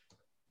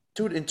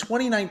 Dude, in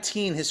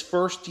 2019, his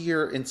first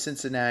year in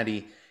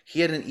Cincinnati,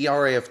 he had an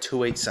ERA of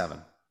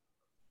 2.87.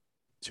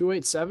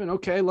 2.87.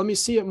 Okay, let me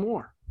see it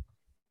more.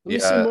 Let me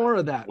see more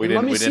of that. We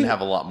didn't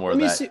have a lot more of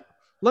that.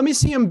 Let me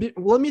see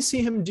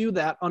him do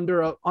that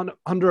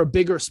under a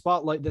bigger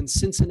spotlight than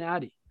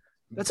Cincinnati.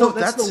 That's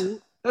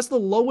the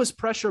lowest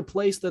pressure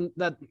place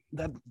that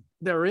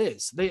there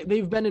is.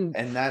 They've been in,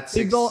 and that's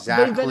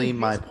exactly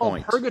my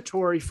point.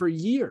 Purgatory for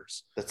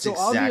years. That's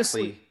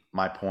exactly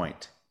my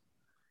point.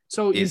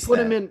 So you put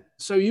him in.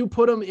 So you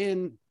put him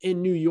in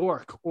New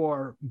York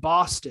or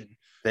Boston.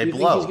 They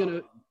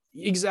blow.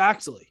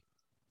 Exactly.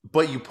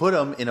 But you put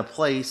him in a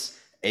place,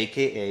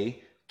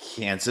 aka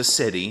Kansas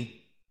City.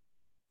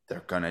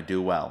 They're gonna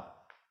do well,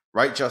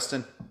 right,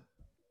 Justin?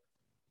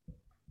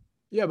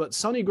 Yeah, but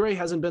Sonny Gray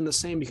hasn't been the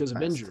same because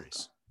of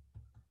injuries.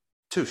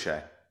 Touche.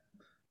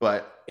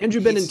 But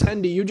Andrew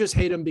Benintendi, you just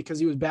hate him because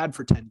he was bad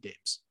for 10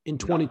 games in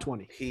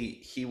 2020.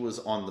 He was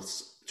on the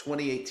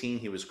 2018.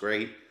 He was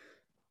great.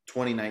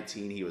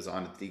 2019, he was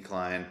on a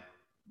decline.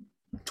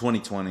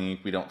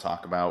 2020, we don't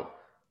talk about.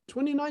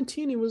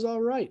 2019, he was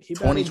all right.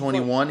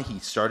 2021, he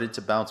started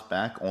to bounce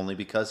back only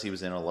because he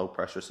was in a low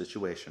pressure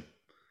situation.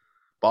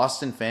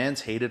 Boston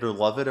fans, hate it or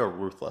love it, are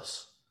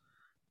ruthless.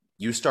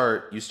 You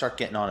start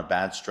getting on a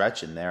bad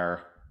stretch and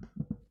they're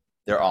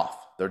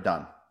off. They're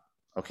done.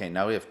 Okay,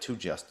 now we have two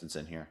Justins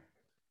in here.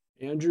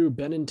 Andrew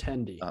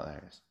Benintendi. Oh,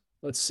 there he is.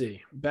 Let's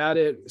see.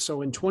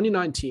 So in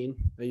 2019,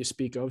 that you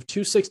speak of,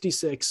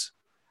 266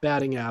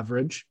 batting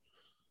average,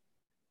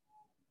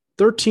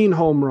 13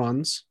 home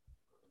runs,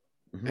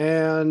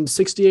 and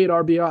 68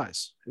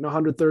 RBIs in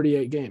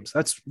 138 games.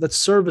 That's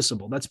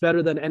serviceable. That's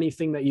better than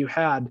anything that you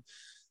had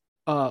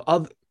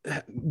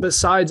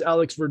besides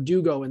Alex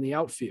Verdugo in the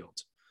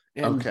outfield.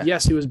 And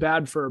yes, he was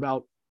bad for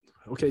about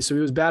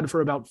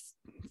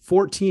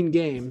 14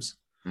 games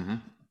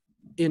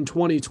in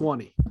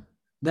 2020.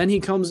 Then he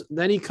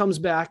comes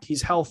back.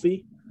 He's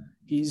healthy.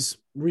 He's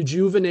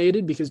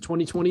rejuvenated because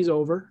 2020 is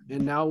over.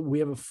 And now we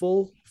have a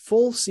full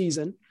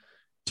season,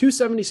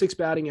 276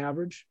 batting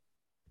average,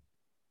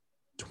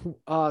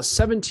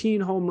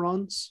 17 home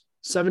runs,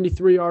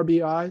 73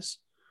 RBIs,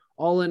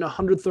 all in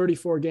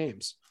 134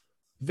 games.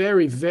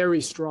 Very,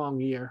 very strong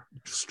year,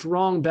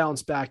 strong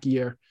bounce back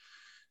year.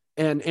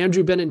 And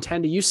Andrew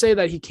Benintendi, you say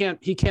that he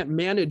can't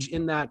manage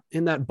in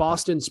that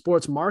Boston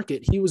sports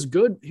market. He was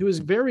good. He was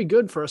very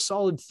good for a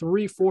solid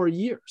 3-4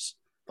 years.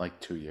 Like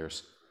 2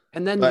 years.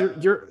 And then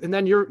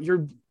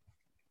you're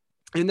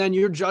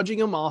judging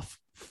him off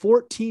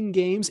 14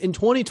 games in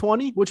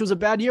 2020, which was a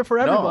bad year for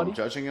everybody. No, I'm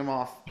judging him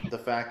off the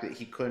fact that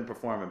he couldn't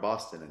perform in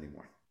Boston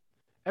anymore.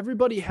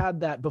 Everybody had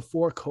that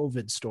before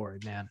COVID story,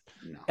 man.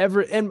 No.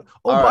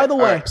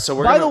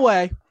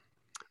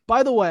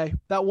 By the way,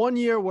 that 1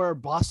 year where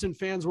Boston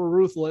fans were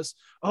ruthless.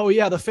 Oh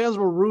yeah, the fans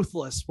were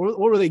ruthless. What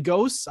were they,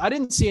 ghosts? I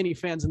didn't see any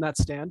fans in that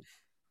stand.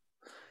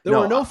 There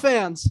were no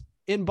fans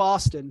in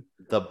Boston.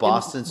 The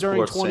Boston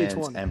sports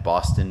fans and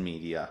Boston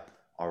media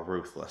are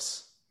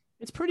ruthless.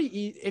 It's pretty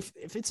easy.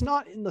 If it's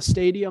not in the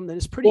stadium, then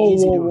it's pretty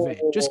easy to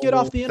evade. Just get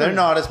off the internet. They're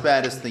not as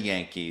bad as the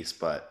Yankees,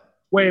 but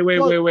wait,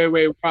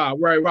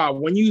 Rob.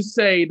 When you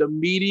say the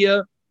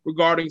media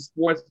regarding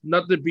sports,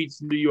 nothing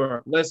beats New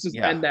York. Let's just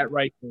end that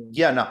right there.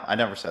 Yeah, no, I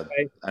never said.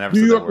 Okay? I never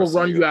New said York that will worse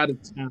run than you out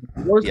of town.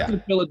 Worse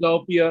than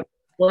Philadelphia,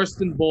 worse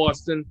than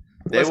Boston.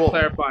 Let's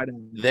clarify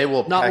that. They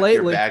will Not pack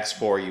lately. your bags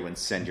for you and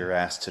send your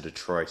ass to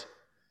Detroit.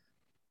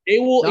 They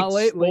will Not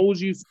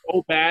expose you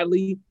so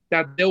badly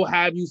that they'll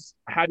have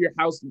your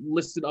house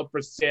listed up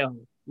for sale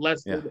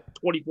less than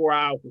 24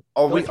 hours.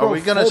 Are we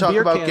going to talk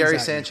about Gary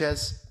cans at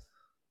Sanchez?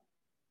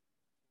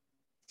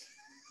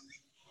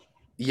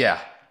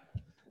 Yeah,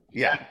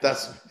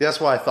 that's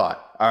what I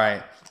thought. All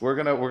right, we're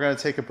gonna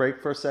take a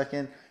break for a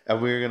second, and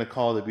we're gonna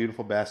call the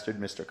beautiful bastard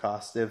Mr.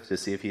 Kostiv to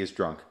see if he is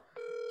drunk.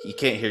 He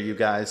can't hear you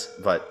guys,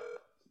 but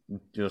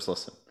just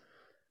listen.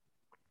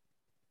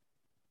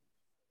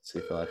 See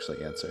if he'll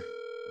actually answer.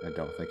 I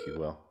don't think he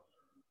will.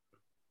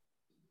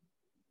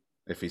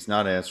 If he's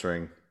not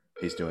answering,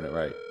 he's doing it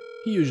right.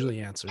 He usually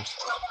answers.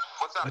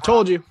 What's up, I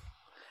told you.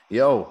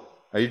 Yo,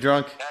 are you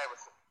drunk? Hey,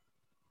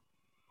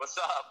 what's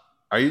up?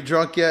 Are you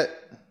drunk yet?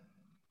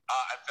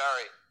 I'm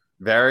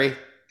Very?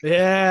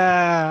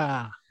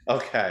 Yeah.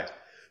 Okay.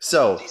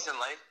 So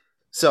decently.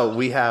 So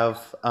we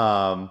have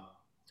the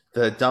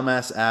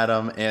dumbass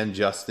Adam and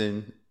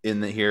Justin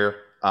in here.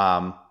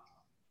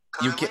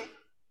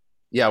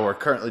 Yeah, we're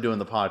currently doing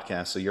the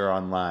podcast, so you're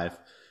on live.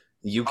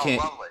 You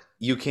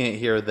can't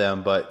hear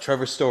them, but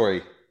Trevor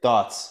Story,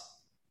 thoughts?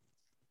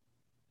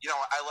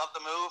 I love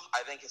the move.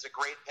 I think it's a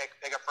great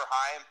pickup for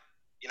Chaim.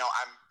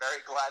 I'm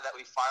very glad that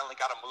we finally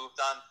got a move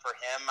done for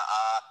him.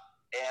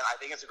 And I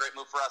think it's a great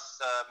move for us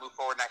to move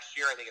forward next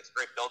year. I think it's a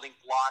great building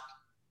block.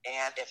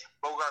 And if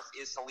Bogaerts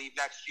is to leave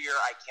next year,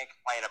 I can't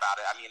complain about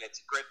it. I mean,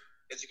 it's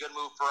a good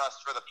move for us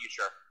for the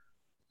future.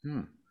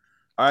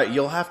 All right,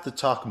 you'll have to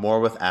talk more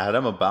with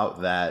Adam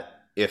about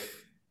that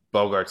if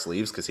Bogaerts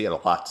leaves, because he had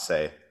a lot to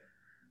say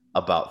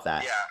about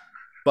that. Yeah,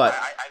 but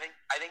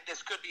I think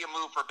this could be a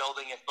move for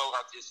building if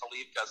Bogaerts is to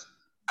leave, because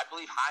I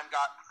believe Chaim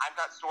got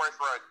Story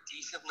for a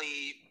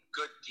decently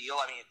good deal.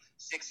 I mean,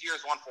 6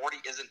 years,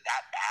 140 isn't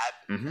that bad,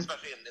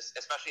 especially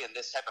in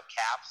this type of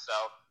cap. So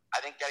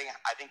I think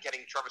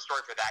getting Trevor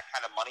Story for that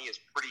kind of money is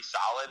pretty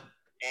solid,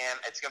 and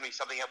it's going to be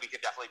something that we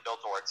could definitely build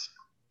towards.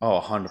 Oh,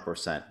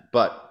 100%.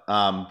 But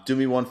do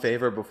me one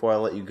favor before I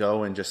let you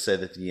go and just say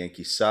that the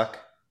Yankees suck.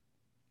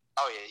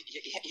 Oh,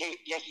 yeah.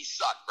 Yankees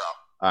suck, bro.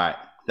 All right.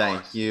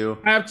 Thank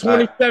you. I have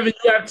 27. Right.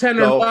 You have 10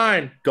 or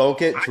 9. Go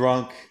get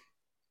drunk.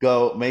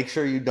 Go. Make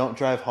sure you don't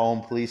drive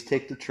home. Please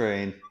take the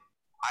train.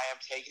 I am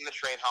taking the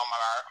train home. I'm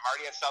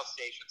already at South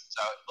Station.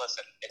 So,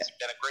 listen, it's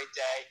been a great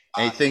day.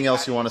 Anything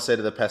else you want to say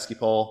to the Pesky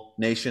Pole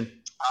Nation?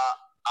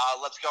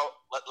 Let's go.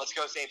 Let's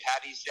go St.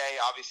 Patty's Day.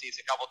 Obviously, it's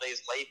a couple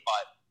days late,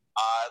 but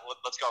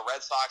let's go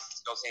Red Sox.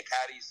 Let's go St.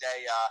 Patty's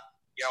Day.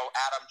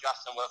 Adam,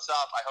 Justin, what's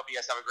up? I hope you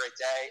guys have a great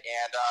day.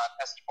 And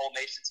Pesky Pole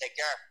Nation, take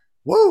care.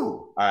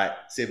 Woo! All right.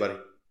 See you, buddy.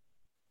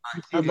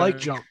 I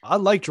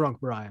like drunk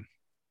Brian.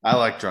 I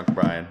like drunk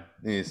Brian.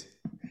 He's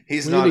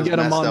not as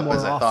messed up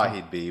as I thought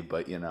he'd be,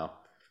 but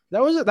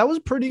that was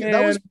pretty.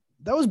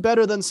 That was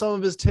better than some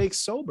of his takes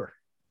sober.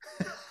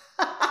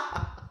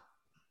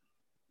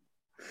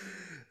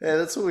 Yeah,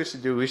 that's what we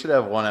should do. We should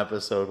have one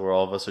episode where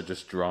all of us are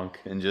just drunk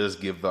and just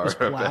give our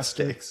best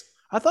takes.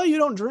 I thought you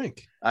don't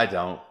drink. I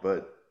don't,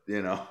 but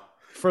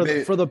for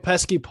the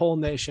Pesky Pole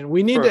Nation,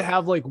 we need to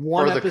have like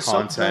one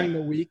episode during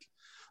the week.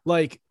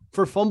 Like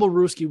for Fumble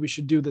Rooski, we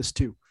should do this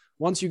too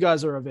once you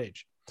guys are of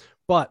age.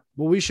 But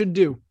what we should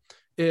do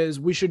is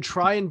we should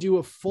try and do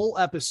a full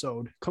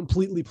episode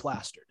completely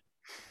plastered.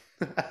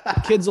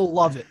 The kids will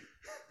love it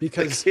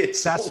because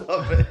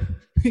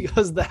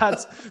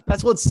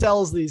that's what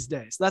sells these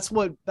days. That's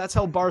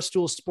how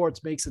Barstool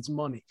Sports makes its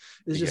money.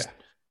 It's just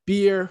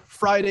beer,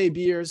 Friday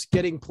beers,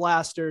 getting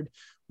plastered.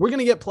 We're going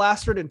to get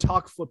plastered and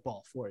talk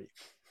football for you.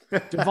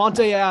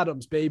 Devontae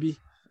Adams, baby.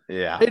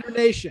 Yeah. Raider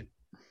Nation.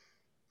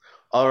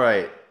 All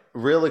right.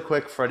 Really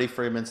quick, Freddie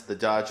Freeman to the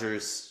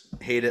Dodgers.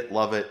 Hate it,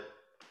 love it.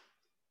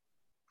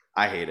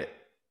 I hate it.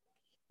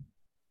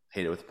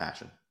 Hate it with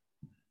passion.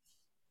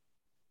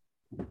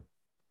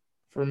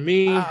 For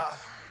me,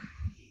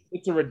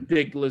 it's a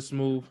ridiculous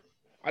move.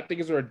 I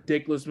think it's a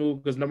ridiculous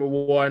move because, number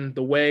one,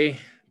 the way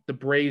the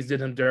Braves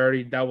did him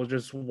dirty, that was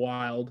just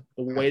wild.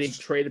 The way they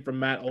traded for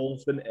Matt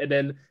Olson and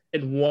then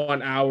in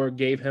 1 hour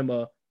gave him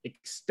a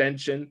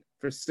extension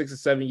for 6 or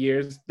 7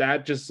 years,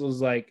 that just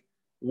was like,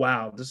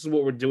 wow, this is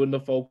what we're doing to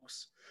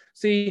folks.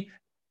 See,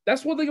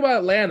 that's one thing about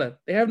Atlanta.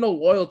 They have no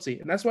loyalty,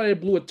 and that's why they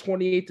blew a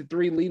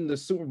 28-3 lead in the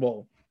Super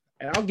Bowl.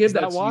 And I'll give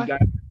that to you guys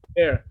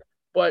there.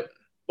 But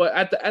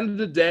at the end of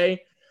the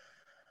day,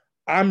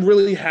 I'm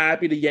really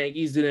happy the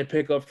Yankees didn't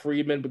pick up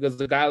Friedman because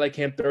the guy like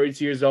him,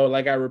 32 years old,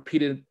 like I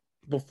repeated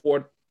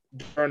before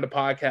during the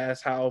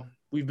podcast, how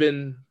we've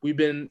been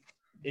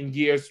in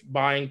years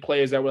buying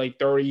players that were like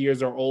 30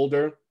 years or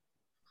older.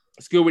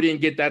 It's good we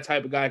didn't get that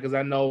type of guy because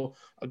I know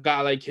a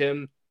guy like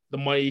him, the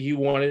money he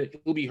wanted,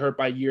 he'll be hurt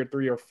by year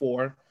 3 or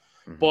 4.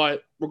 Mm-hmm.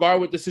 But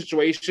regardless of the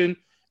situation,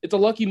 it's a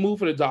lucky move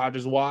for the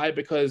Dodgers. Why?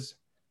 Because,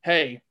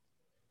 hey,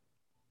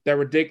 that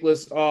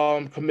ridiculous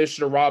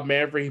commissioner Rob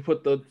Manfred, he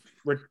put the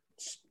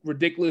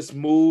ridiculous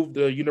move,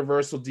 the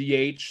universal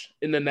DH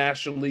in the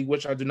National League,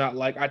 which I do not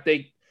like. I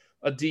think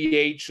a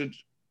DH should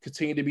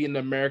continue to be in the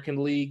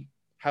American League,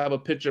 have a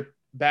pitcher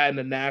bat in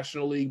the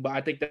National League, but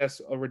I think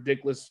that's a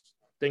ridiculous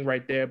thing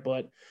right there.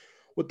 But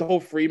with the whole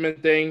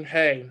Freeman thing,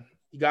 hey,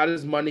 he got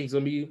his money. He's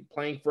going to be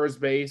playing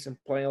first base and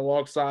playing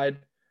alongside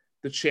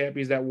the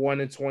champions that won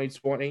in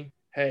 2020.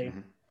 Hey,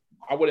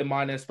 I wouldn't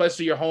mind it,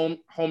 especially you're home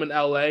in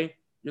LA.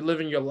 You're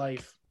living your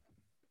life.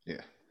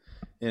 Yeah.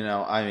 You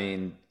know, I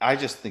mean, I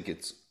just think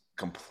it's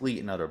complete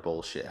and utter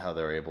bullshit how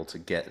they're able to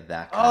get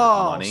that kind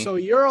of money. So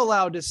you're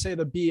allowed to say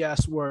the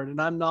BS word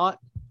and I'm not?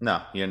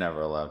 No, you're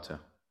never allowed to.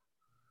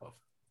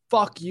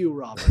 Fuck you,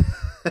 Robert.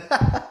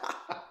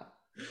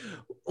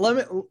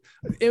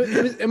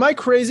 Am I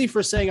crazy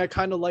for saying I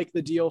kind of like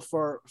the deal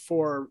for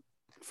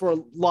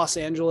Los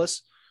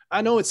Angeles?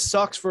 I know it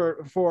sucks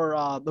for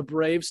the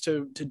Braves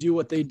to do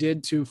what they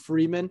did to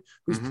Freeman,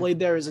 who's played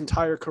there his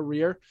entire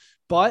career,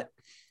 but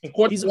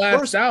he's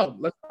last out.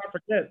 Let's not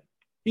forget.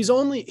 He's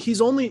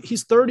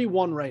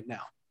 31 right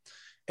now,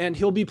 and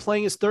he'll be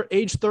playing his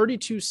age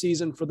 32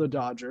 season for the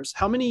Dodgers.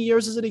 How many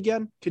years is it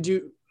again? Could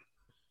you?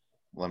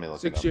 Let me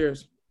look. 6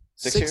 years.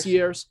 6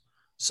 years.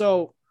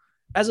 So,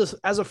 as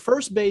a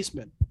first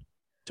baseman,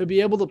 to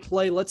be able to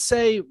play, let's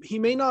say he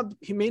may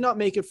not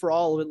make it for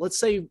all of it. Let's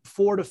say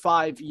 4 to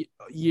 5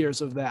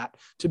 years of that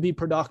to be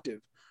productive.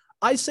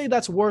 I say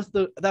that's worth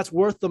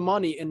the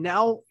money. And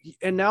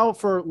now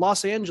for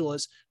Los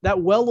Angeles, that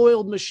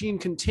well-oiled machine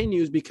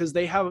continues because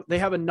they have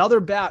another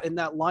bat in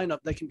that lineup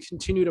that can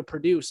continue to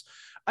produce.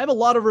 I have a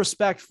lot of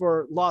respect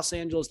for Los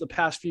Angeles the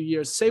past few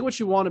years. Say what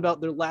you want about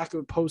their lack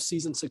of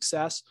postseason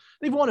success.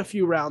 They've won a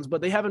few rounds,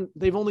 but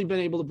they've only been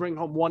able to bring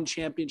home one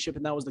championship,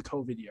 and that was the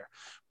COVID year.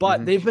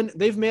 But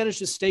they've managed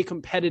to stay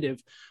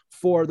competitive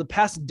for the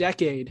past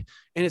decade.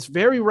 And it's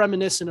very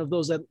reminiscent of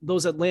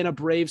those Atlanta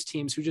Braves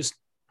teams who just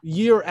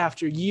year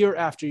after year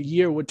after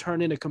year would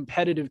turn in a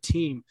competitive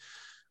team.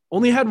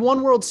 Only had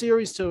one World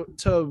Series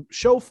to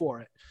show for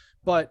it.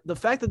 But the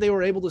fact that they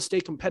were able to stay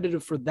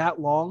competitive for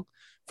that long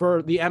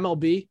for the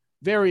MLB,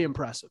 very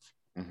impressive.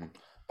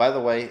 By the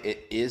way,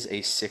 it is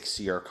a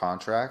 6-year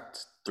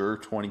contract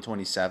through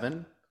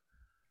 2027.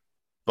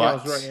 But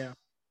that's right, yeah.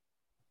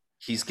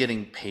 He's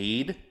getting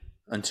paid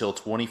until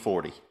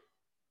 2040.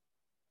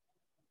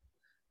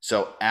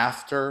 So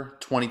after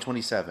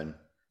 2027,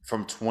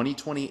 from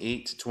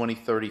 2028 to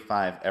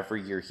 2035,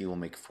 every year he will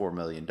make $4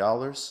 million.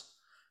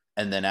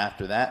 And then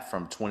after that,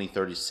 from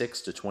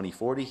 2036 to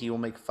 2040, he will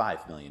make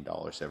 $5 million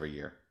every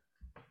year.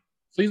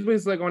 So he's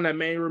basically like on that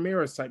Manny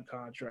Ramirez type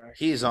contract.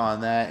 He's on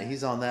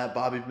that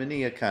Bobby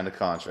Bonilla kind of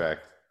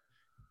contract.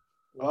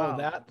 Wow.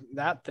 Oh,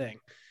 that thing.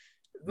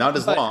 Not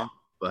as long,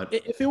 but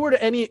if it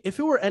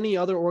were any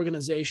other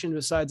organization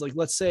besides, like,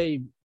 let's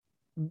say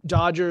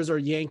Dodgers or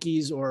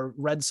Yankees or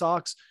Red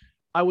Sox,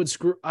 I would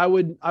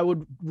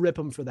rip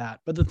them for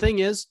that. But the thing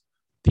is,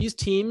 these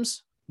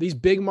teams, these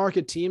big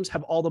market teams,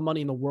 have all the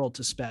money in the world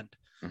to spend.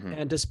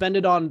 And to spend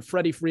it on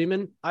Freddie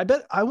Freeman, I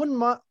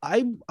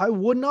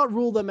would not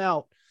rule them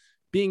out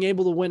being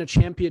able to win a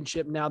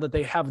championship now that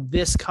they have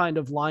this kind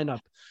of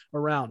lineup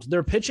around.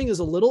 Their pitching is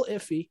a little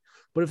iffy,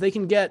 but if they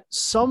can get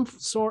some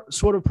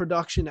sort of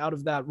production out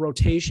of that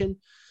rotation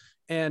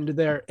and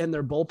their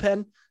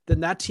bullpen, then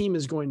that team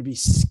is going to be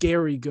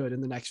scary good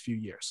in the next few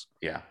years.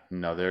 Yeah,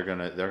 no, they're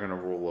gonna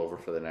roll over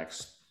for the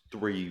next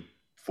 3,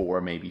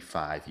 4, maybe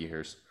 5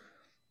 years,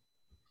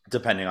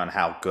 depending on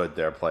how good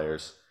their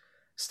players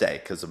stay,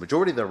 because the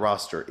majority of their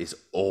roster is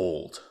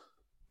old.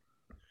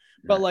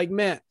 But like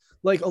a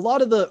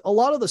lot of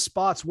the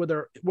spots where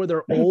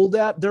they're old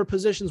at, they're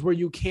positions where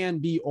you can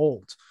be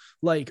old.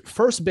 Like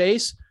first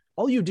base,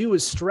 all you do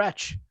is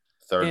stretch.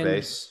 Third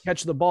base,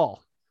 catch the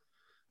ball.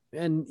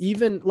 And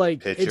even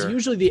like pitcher. It's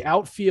usually the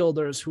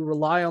outfielders who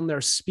rely on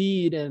their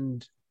speed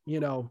and,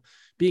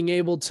 being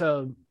able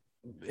to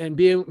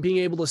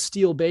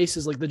steal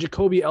bases, like the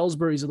Jacoby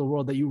Ellsburys of the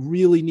world, that you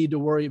really need to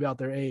worry about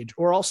their age,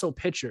 or also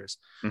pitchers.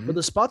 But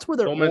the spots where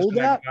they're old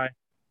at,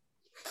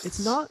 it's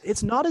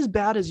not as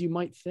bad as you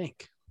might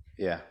think.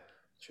 Yeah.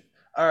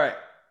 All right.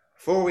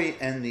 Before we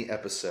end the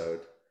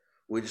episode,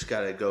 we just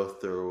got to go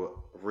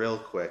through real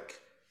quick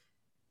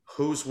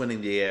who's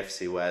winning the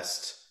AFC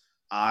West.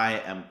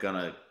 I am going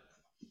to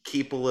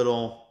keep a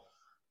little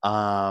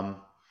bias.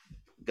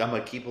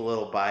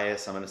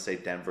 I'm going to say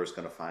Denver's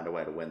going to find a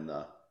way to win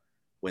the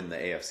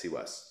AFC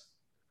West.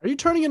 Are you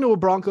turning into a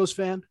Broncos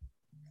fan?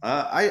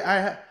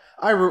 I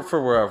root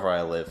for wherever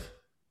I live,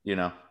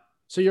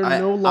 So you're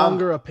no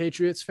longer a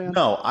Patriots fan?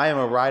 No, I am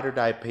a ride or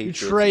die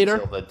Patriots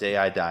until the day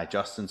I die.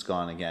 Justin's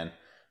gone again.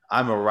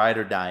 I'm a ride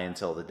or die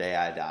until the day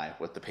I die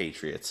with the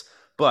Patriots.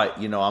 But,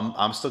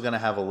 I'm still going to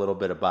have a little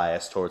bit of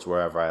bias towards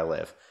wherever I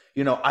live.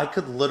 I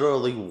could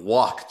literally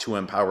walk to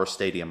Empower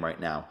Stadium right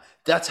now.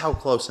 That's how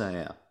close I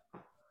am.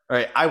 All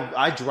right,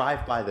 I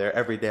drive by there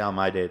every day on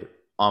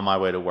my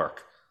way to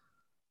work.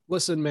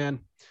 Listen, man,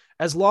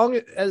 as long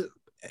as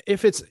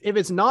if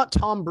it's not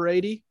Tom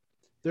Brady,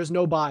 there's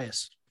no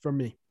bias from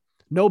me.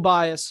 No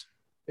bias.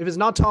 if it's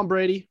not Tom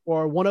Brady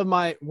or one of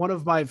my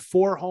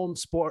 4 home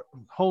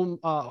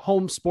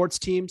sports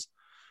teams,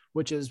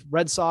 which is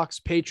Red Sox,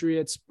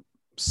 Patriots,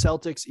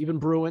 Celtics, even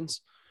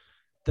Bruins,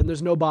 then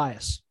there's no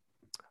bias.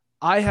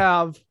 I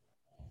have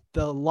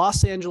the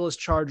Los Angeles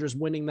Chargers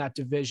winning that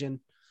division.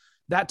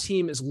 That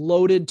team is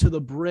loaded to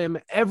the brim.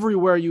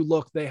 Everywhere you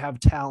look, they have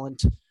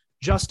talent.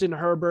 Justin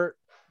Herbert,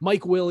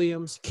 Mike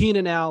Williams,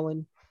 Keenan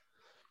Allen.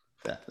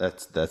 That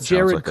sounds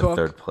Jared like Cook. a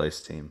third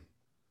place team.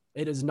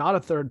 It is not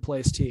a third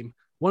place team.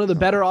 One of the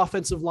better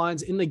offensive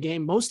lines in the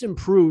game, most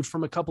improved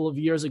from a couple of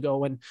years ago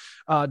when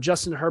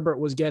Justin Herbert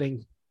was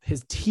getting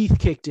his teeth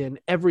kicked in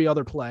every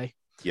other play.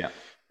 Yeah.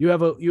 You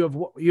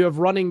have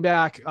running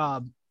back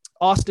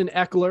Austin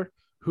Eckler,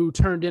 who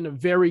turned in a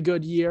very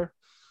good year.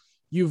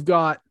 You've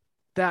got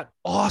that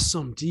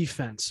awesome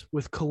defense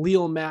with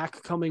Khalil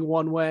Mack coming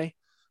one way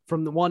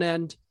from the one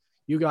end.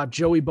 You got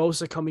Joey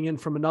Bosa coming in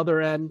from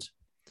another end.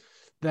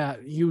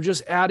 That you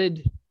just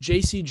added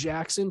J.C.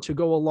 Jackson to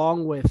go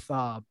along with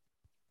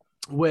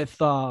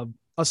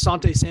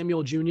Asante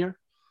Samuel Jr.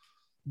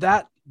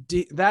 That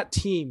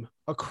team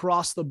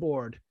across the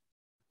board,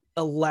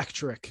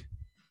 electric.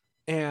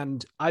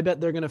 And I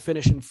bet they're going to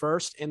finish in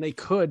first, and they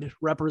could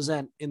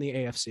represent in the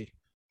AFC.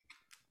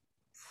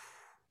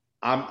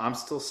 I'm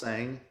still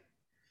saying,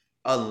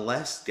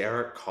 unless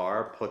Derek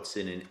Carr puts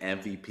in an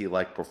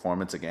MVP-like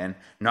performance again,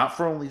 not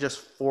for only just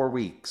 4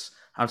 weeks,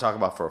 I'm talking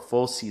about for a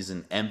full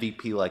season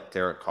MVP like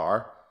Derek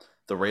Carr,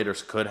 the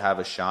Raiders could have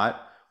a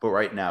shot. But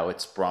right now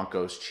it's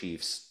Broncos,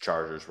 Chiefs,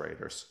 Chargers,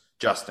 Raiders.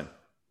 Justin.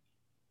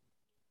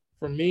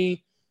 For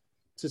me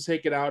to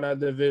take it out of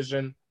the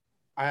division,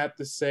 I have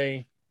to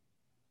say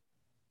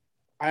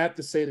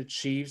the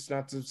Chiefs,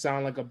 not to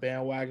sound like a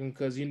bandwagon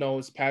because,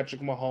 it's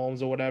Patrick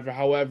Mahomes or whatever.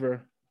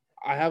 However,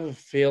 I have a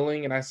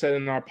feeling, and I said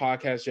in our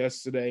podcast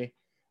yesterday,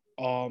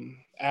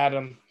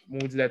 Adam, when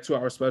we did that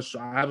 2-hour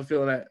special, I have a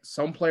feeling that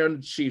some player in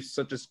the Chiefs,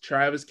 such as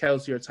Travis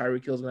Kelce or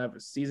Tyreek Hill, is going to have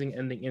a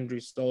season-ending injury.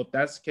 So if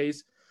that's the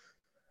case,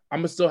 I'm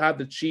going to still have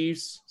the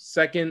Chiefs.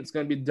 Second, it's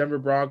going to be the Denver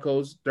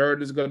Broncos.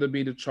 Third is going to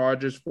be the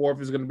Chargers.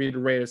 Fourth is going to be the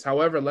Raiders.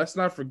 However, let's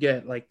not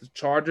forget, the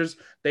Chargers,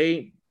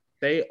 they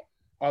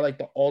are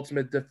the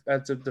ultimate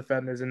defensive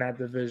defenders in that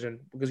division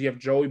because you have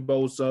Joey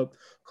Bosa,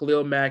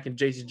 Khalil Mack, and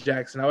J.C.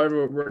 Jackson.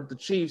 However, with the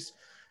Chiefs,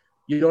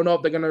 you don't know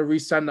if they're going to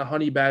re-sign the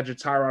Honey Badger,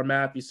 Tyrann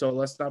Mathieu, so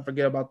let's not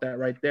forget about that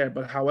right there.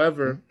 But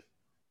however,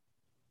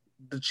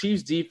 the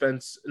Chiefs'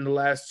 defense in the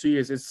last 2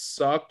 years, it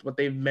sucked, but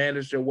they've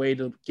managed their way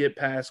to get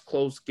past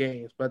close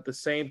games. But at the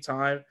same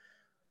time,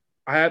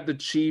 I have the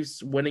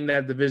Chiefs winning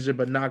that division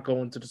but not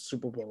going to the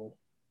Super Bowl.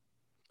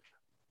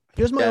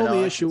 Here's my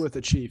only issue with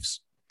the Chiefs.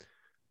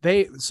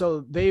 They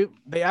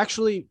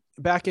actually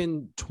back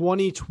in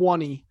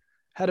 2020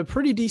 had a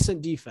pretty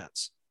decent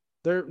defense.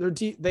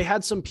 They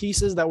had some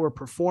pieces that were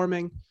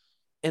performing,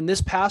 and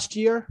this past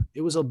year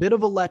it was a bit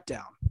of a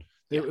letdown.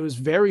 It was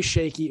very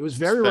shaky. It was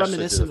very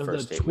reminiscent of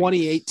the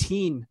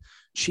 2018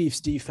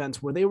 Chiefs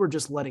defense where they were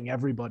just letting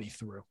everybody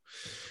through.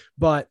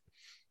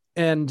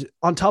 And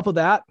on top of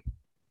that,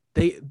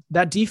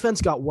 that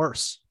defense got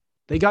worse.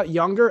 They got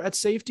younger at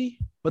safety,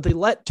 but they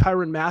let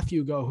Tyrann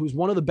Mathieu go, who's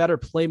one of the better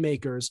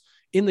playmakers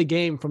in the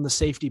game from the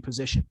safety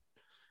position.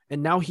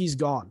 And now he's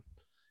gone.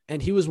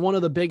 And he was one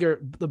of the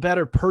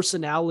better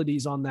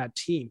personalities on that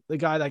team. The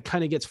guy that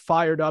kind of gets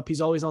fired up.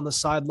 He's always on the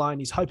sideline.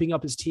 He's hyping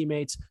up his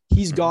teammates.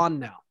 He's gone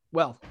now.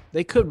 Well,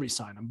 they could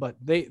re-sign him, but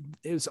it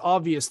was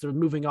obvious they're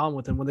moving on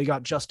with him when they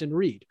got Justin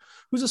Reed,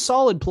 who's a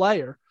solid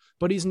player,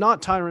 but he's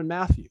not Tyrann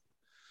Mathieu.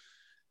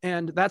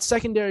 And that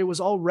secondary was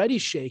already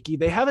shaky.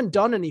 They haven't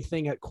done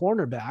anything at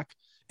cornerback.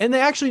 And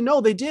they actually, no,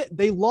 they did.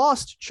 They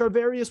lost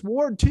Charvarius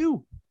Ward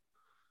too,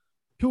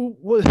 who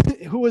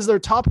was their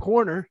top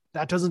corner.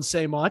 That doesn't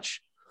say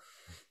much.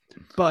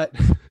 But,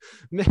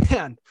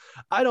 man,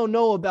 I don't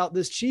know about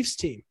this Chiefs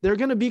team. They're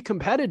going to be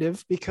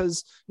competitive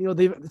because,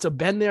 it's a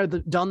been there,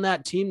 done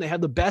that team. They have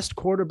the best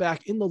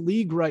quarterback in the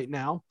league right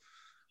now.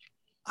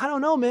 I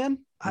don't know, man.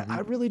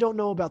 I really don't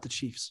know about the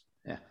Chiefs.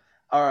 Yeah.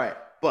 All right.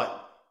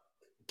 But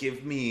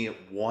give me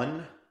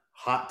one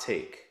hot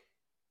take,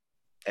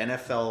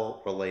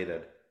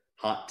 NFL-related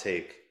hot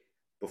take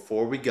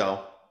before we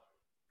go.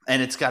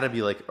 And it's got to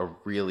be a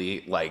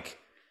really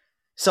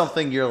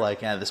something you're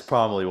this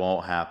probably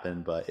won't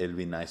happen, but it'd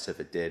be nice if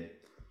it did.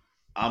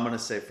 I'm going to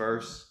say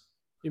first.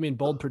 You mean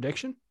bold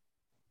prediction?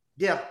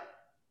 Yeah.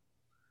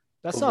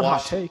 That's not a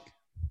hot take.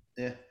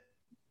 Yeah.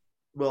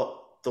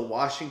 Well, the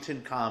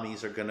Washington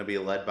Commies are going to be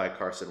led by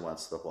Carson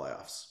Wentz to the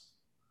playoffs.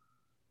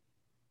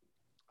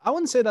 I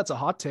wouldn't say that's a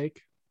hot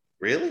take.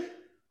 Really?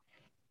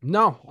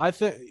 No, I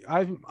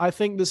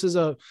think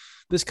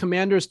this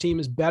Commanders team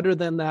is better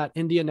than that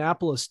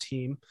Indianapolis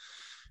team.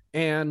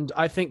 And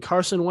I think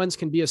Carson Wentz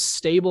can be a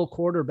stable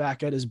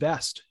quarterback at his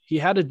best. He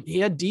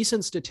had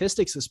decent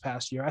statistics this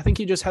past year. I think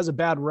he just has a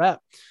bad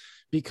rep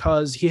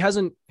because he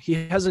hasn't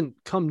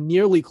come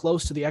nearly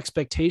close to the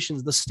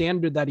expectations, the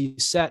standard that he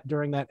set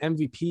during that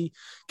MVP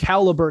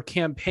caliber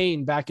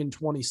campaign back in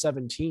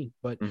 2017.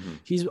 But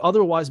he's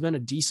otherwise been a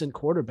decent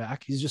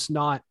quarterback. He's just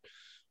not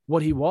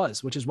what he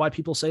was, which is why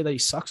people say that he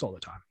sucks all the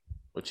time.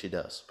 which he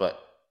does. But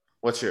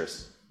what's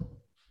yours?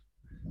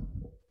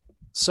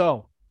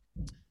 So,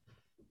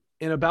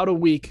 in about a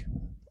week,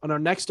 on our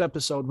next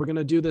episode, we're going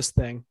to do this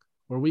thing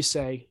where we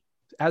say,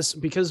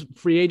 because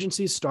free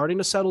agency is starting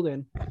to settle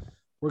in,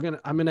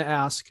 I'm going to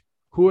ask,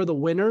 who are the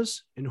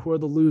winners and who are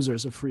the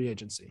losers of free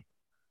agency?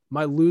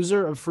 My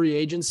loser of free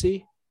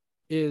agency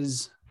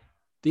is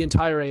the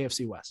entire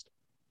AFC West.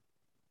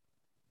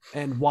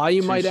 And why,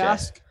 you might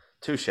ask?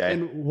 Touche.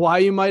 And why,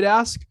 you might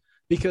ask?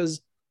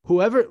 Because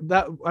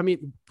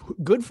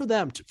good for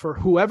them, for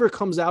whoever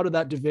comes out of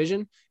that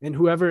division and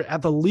whoever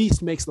at the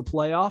least makes the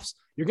playoffs.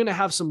 You're going to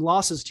have some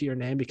losses to your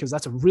name because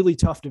that's a really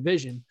tough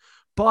division.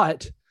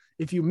 But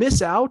if you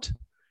miss out,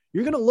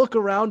 you're going to look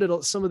around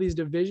at some of these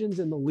divisions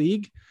in the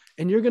league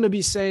and you're going to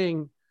be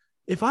saying,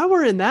 if I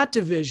were in that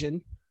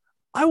division,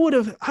 I would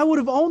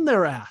have owned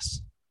their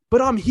ass,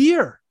 but I'm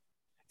here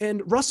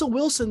and Russell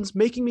Wilson's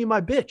making me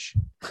my bitch,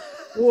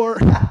 or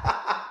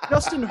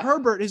Justin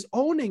Herbert is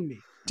owning me.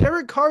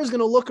 Derek Carr is going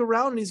to look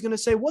around and he's going to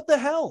say, what the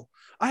hell?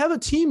 I have a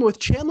team with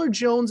Chandler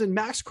Jones and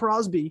Max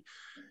Crosby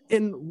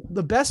in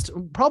the best,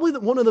 probably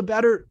one of the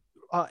better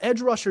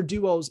edge rusher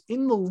duos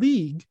in the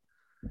league.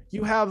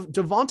 You have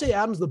Devontae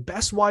Adams, the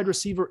best wide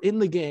receiver in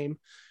the game.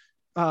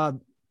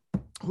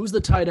 Who's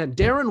the tight end?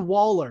 Darren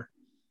Waller.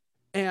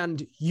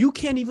 And you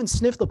can't even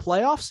sniff the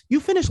playoffs. You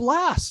finish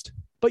last,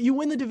 but you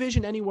win the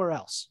division anywhere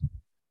else.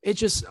 It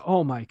just,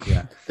 oh my God.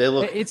 Yeah. They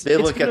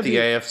look at the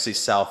AFC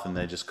South and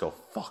they just go,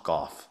 fuck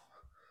off.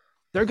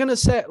 They're going to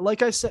say,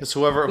 like I said, because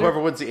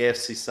whoever wins the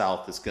AFC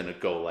South is going to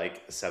go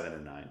like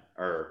 7-9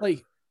 or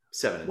like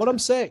 7. What I'm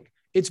saying,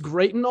 it's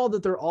great and all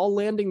that they're all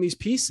landing these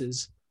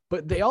pieces,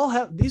 but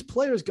these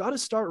players got to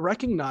start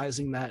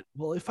recognizing that,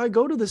 well, if I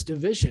go to this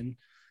division,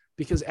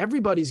 because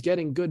everybody's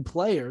getting good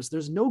players,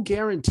 there's no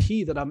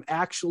guarantee that I'm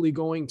actually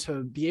going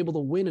to be able to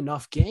win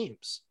enough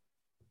games.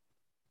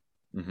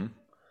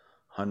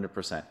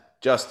 100%.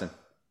 Justin.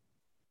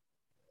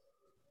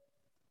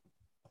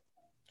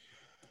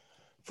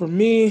 For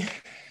me,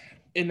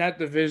 in that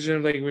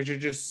division, like what you're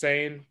just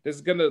saying,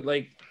 there's gonna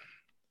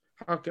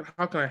how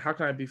can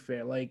I be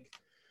fair? Like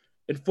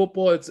in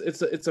football,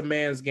 it's a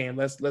man's game.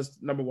 Let's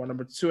number one,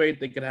 number two, I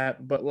think it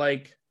happen. But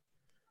like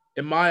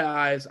in my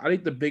eyes, I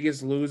think the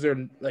biggest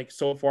loser like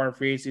so far in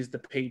free agency is the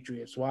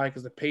Patriots. Why?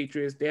 Because the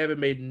Patriots, they haven't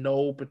made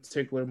no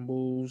particular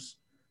moves.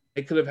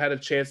 They could have had a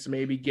chance to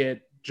maybe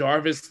get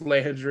Jarvis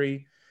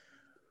Landry,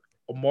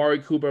 Amari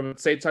Cooper, but at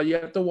the same time, you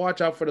have to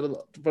watch out for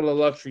the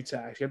luxury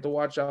tax. You have to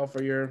watch out for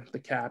the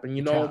cap.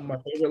 And my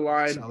favorite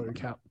line,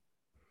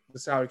 the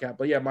salary cap.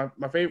 But yeah, my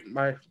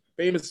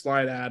famous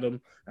line, Adam,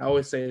 I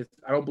always say,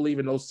 I don't believe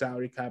in no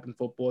salary cap in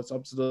football. It's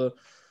up to the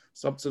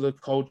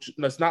coach.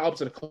 No, it's not up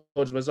to the coach,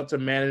 but it's up to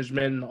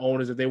management and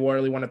owners if they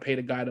really want to pay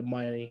the guy the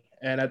money.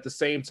 And at the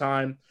same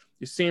time,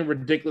 you're seeing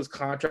ridiculous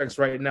contracts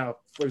right now.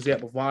 For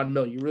example, Von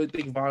Miller. You really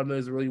think Von Miller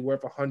is really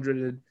worth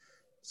 $100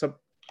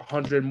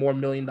 more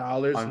million?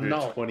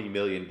 $120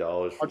 million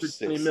for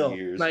 6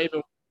 years. Not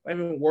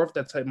even worth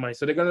that type of money.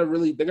 So they're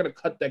gonna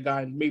cut that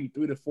guy in maybe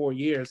 3 to 4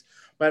 years.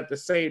 But at the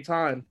same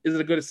time, is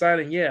it a good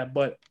signing? Yeah.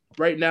 But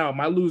right now,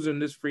 my loser in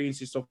this free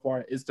agency so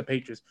far is the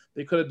Patriots.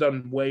 They could have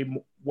done way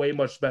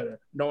much better,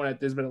 knowing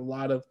that there's been a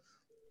lot of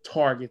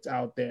targets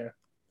out there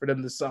for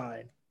them to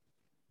sign.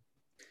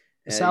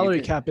 The salary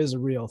cap is a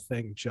real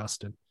thing,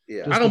 Justin.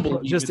 Yeah, I don't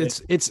believe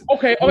it's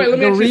okay. Let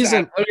me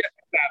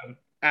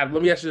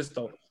ask you this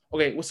though.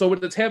 Okay, so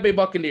with the Tampa Bay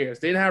Buccaneers,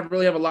 they didn't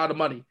really have a lot of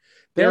money.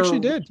 They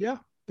actually did. Yeah,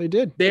 they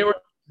did. They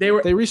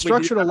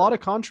restructured a lot of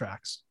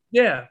contracts.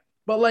 Yeah,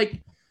 but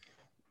like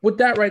with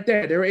that right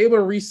there, they were able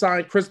to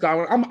re-sign Chris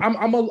Godwin.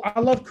 I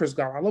love Chris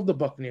Godwin. I love the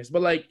Buccaneers,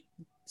 but like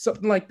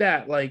something like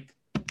that, like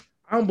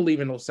I don't believe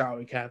in those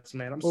salary caps,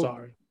 man. I'm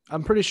sorry.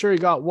 I'm pretty sure he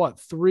got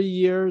 3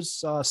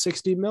 years,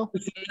 60 mil.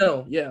 60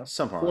 mil, yeah.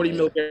 Somehow 40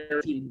 mil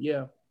guaranteed,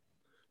 yeah.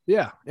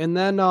 Yeah, and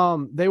then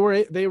they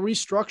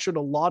restructured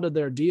a lot of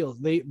their deals.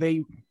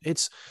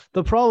 It's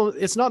the problem.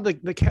 It's not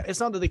that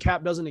the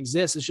cap doesn't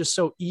exist. It's just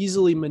so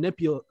easily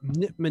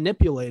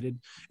manipulated.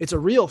 It's a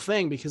real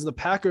thing because the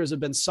Packers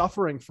have been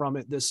suffering from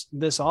it this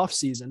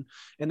offseason,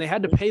 and they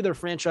had to pay their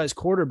franchise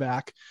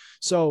quarterback,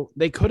 so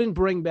they couldn't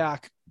bring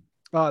back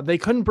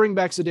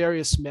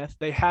Zadarius Smith.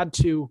 They had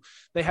to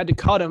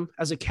cut him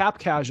as a cap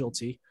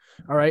casualty.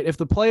 All right. If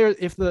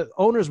the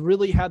owners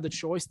really had the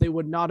choice, they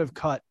would not have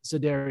cut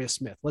Zadarius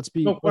Smith. Let's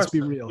be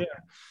real. Yeah.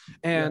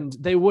 And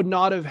they would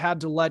not have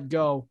had to let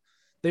go.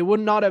 They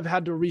would not have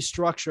had to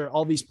restructure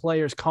all these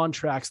players'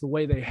 contracts the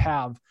way they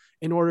have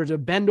in order to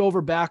bend over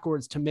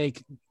backwards to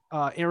make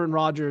Aaron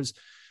Rodgers'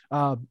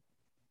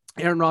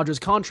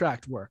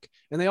 contract work.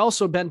 And they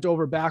also bent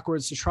over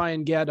backwards to try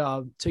and get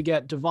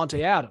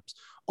Devontae Adams.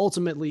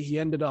 Ultimately, he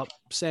ended up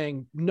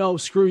saying, no,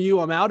 screw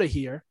you, I'm out of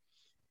here.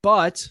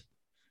 But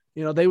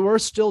they were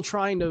still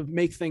trying to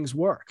make things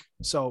work.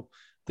 So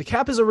the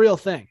cap is a real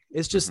thing.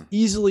 It's just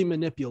easily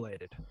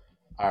manipulated.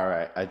 All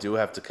right. I do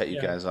have to cut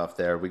you guys off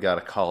there. We got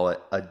to call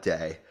it a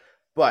day.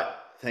 But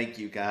thank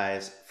you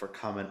guys for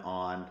coming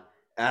on.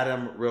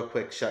 Adam, real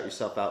quick, shout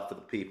yourself out for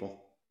the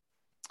people.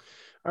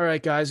 All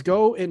right, guys,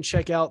 go and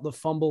check out the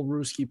Fumble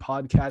Rooski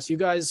podcast. You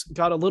guys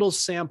got a little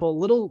sample,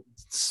 little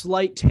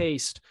slight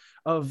taste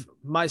of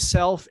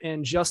myself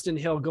and Justin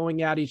Hill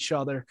going at each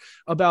other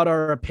about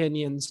our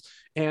opinions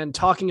and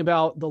talking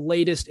about the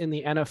latest in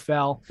the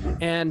NFL.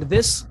 And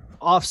this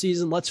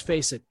offseason, let's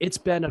face it, it's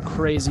been a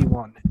crazy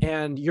one.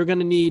 And you're going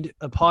to need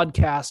a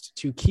podcast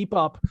to keep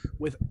up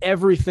with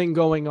everything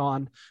going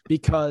on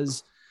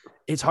because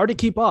it's hard to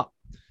keep up.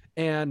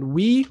 And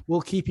we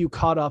will keep you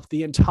caught up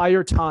the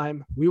entire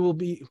time. We will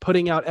be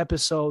putting out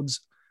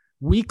episodes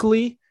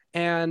weekly,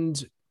 and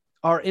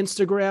our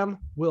Instagram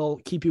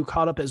will keep you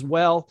caught up as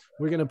well.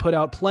 We're going to put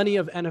out plenty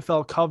of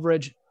NFL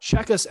coverage.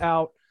 Check us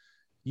out.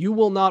 You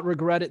will not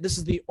regret it. This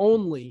is the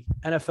only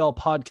NFL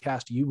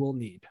podcast you will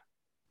need.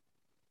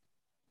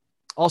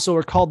 Also,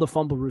 we're called the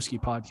Fumble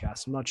Rooski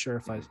podcast. I'm not sure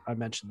if I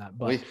mentioned that,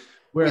 but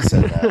we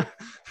said that.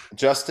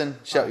 Justin,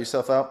 shout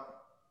yourself out.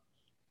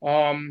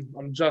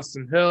 I'm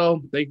Justin Hill.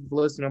 Thank you for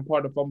listening. I'm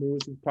part of the Fumble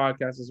Rooski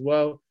podcast as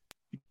well.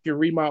 You can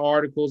read my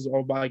articles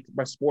or my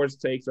sports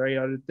takes or any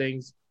other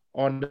things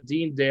on the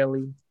Dean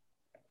Daily.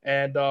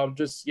 And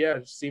just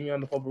see me on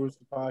the Fumble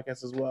Rooski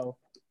podcast as well.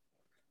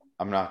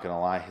 I'm not going to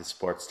lie. His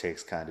sports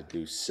takes kind of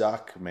do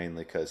suck,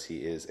 mainly because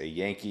he is a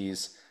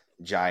Yankees,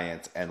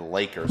 Giants, and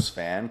Lakers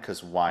fan,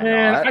 because why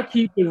not? I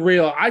keep it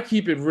real.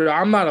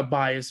 I'm not a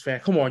biased fan.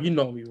 Come on, you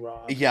know me,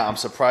 Rob. Yeah, I'm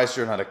surprised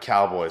you're not a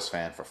Cowboys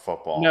fan for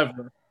football.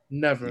 Never.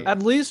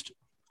 At least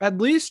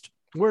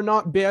we're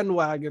not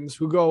bandwagons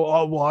who go,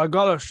 oh, well, I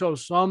gotta show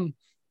some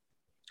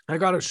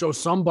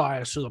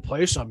bias to the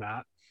place I'm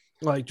at.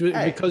 Like,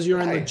 because you're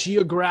in the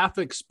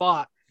geographic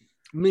spot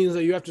means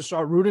that you have to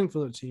start rooting for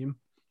the team.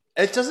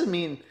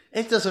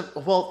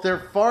 Well,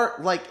 they're far.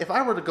 Like, if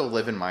I were to go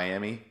live in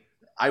Miami,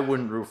 I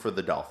wouldn't root for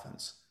the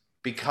Dolphins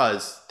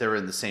because they're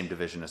in the same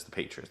division as the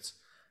Patriots.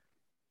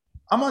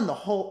 I'm on the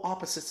whole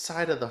opposite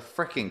side of the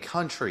freaking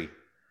country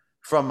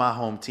from my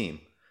home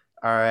team.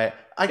 All right.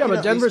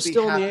 But Denver's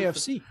still in the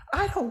AFC.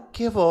 I don't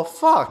give a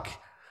fuck.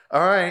 All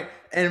right.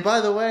 And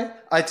by the way,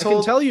 I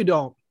can tell you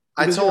don't.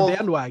 Because you're a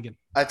bandwagon.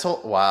 I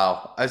told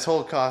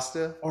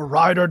Costa. A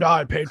ride or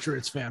die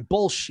Patriots fan.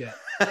 Bullshit.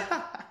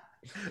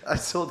 I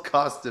told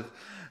Costa.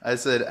 I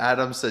said,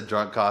 Adam said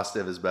drunk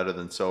Costa is better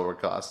than sober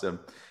Costa.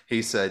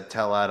 He said,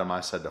 tell Adam I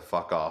said to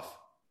fuck off.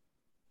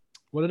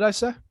 What did I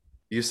say?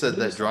 You said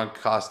that drunk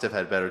Costa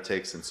had better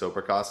takes than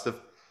sober Costa.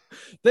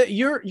 That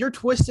you're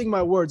twisting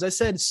my words. I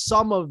said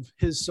some of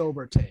his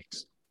sober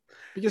takes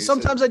because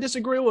sometimes I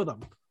disagree with him.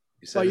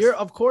 But you're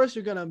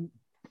gonna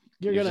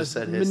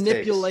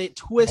manipulate,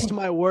 twist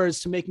my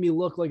words to make me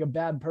look like a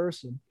bad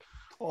person.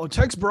 Oh,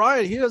 text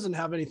Brian. He doesn't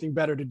have anything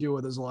better to do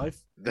with his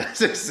life.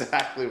 That's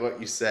exactly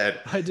what you said.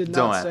 I did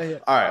not say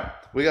it. All right,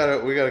 we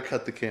gotta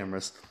cut the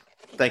cameras.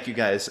 Thank you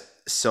guys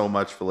so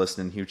much for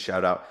listening. Huge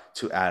shout out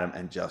to Adam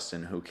and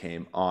Justin who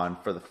came on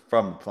from the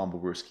Fumble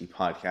Rooski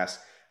podcast.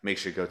 Make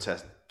sure you go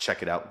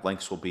check it out.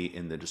 Links will be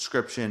in the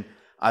description,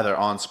 either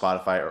on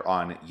Spotify or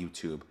on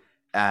YouTube.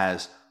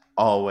 As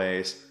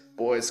always,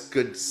 boys,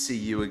 good to see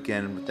you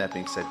again. With that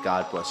being said,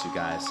 God bless you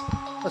guys.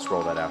 Let's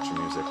roll that outro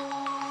music.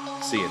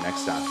 See you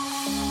next time.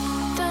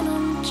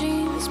 Denim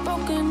jeans,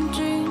 broken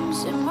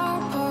dreams in my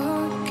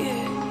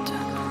pocket.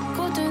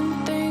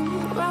 Golden thing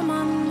round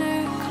my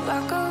neck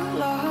like a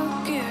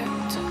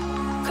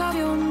locket. Carve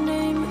your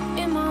name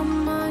in my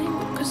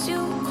mind, 'cause you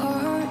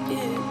caught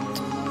it.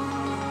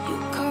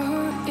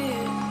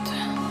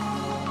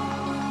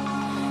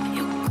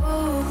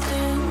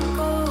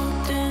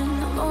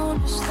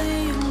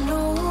 Honestly, you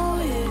know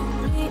it.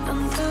 Me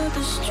under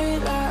the street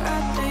light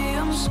at the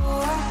young, so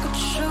I could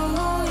show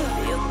you.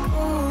 You're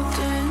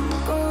golden.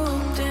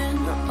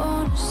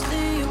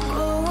 Honestly, you're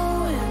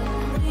glowing.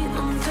 Me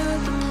under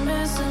the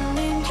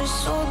mezzanine, just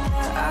so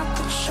that I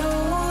could show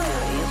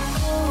you. You're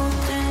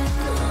golden.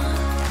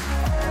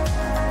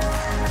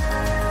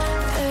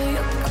 Hey,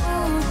 you're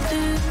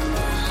golden.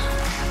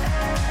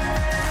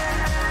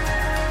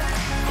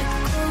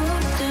 You're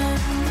golden.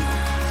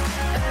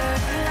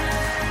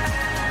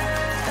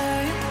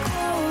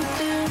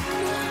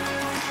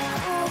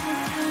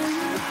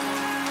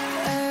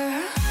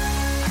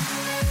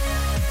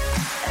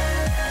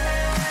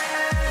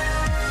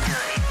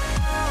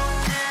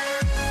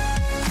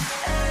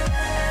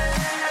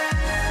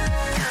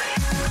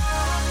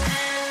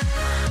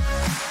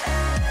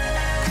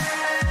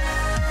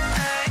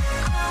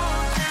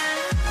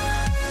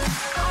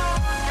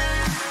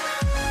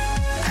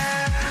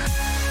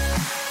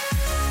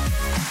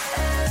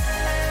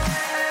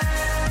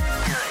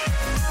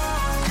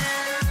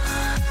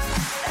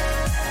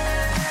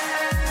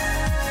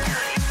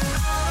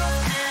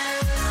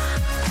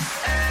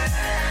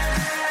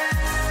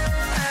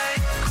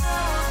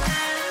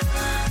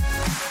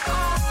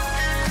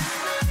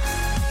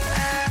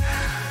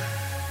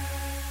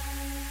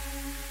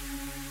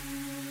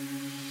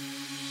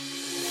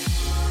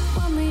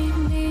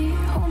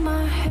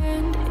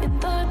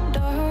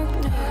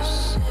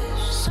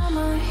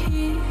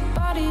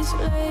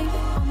 Lay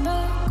on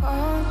the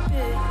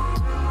carpet,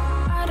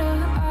 eye to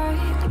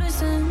eye,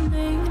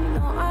 glistening.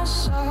 No, I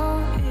saw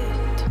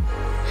it.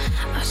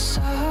 I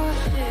saw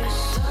it.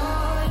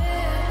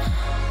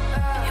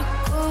 You're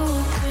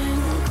golden,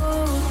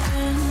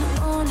 golden.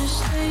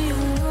 Honestly, you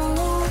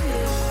know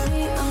it.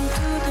 Me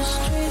under the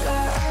street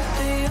light at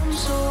the end,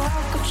 so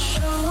I could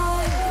show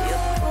you.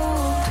 You're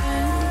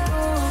golden,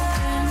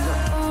 golden.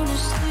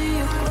 Honestly,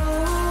 you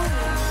glow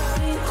it.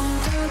 Me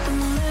under the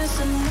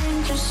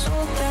mezzanine, just so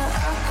that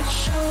I could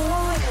show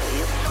you.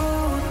 You're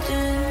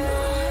golden.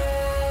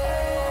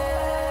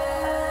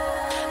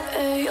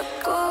 Hey, you're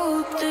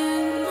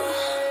golden.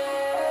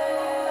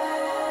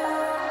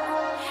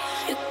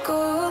 You're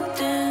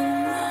golden.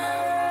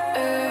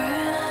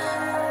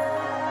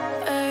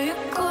 Hey,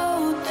 you're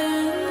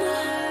golden.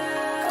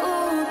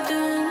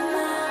 Golden.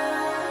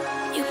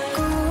 You're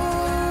golden.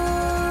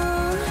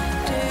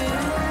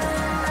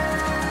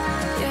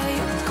 Yeah,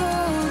 you're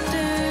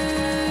golden.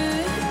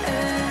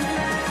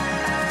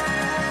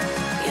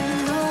 You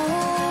know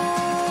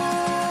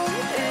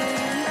it.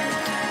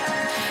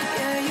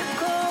 Yeah, you're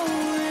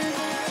golden.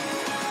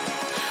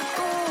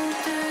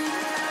 Golden.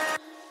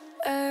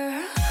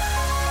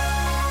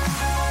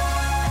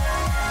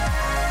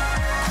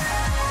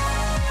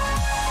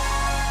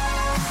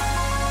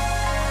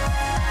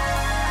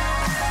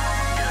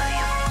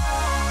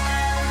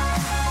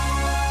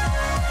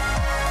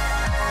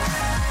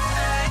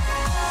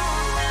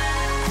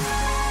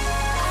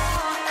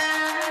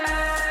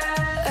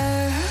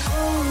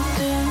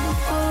 Golden,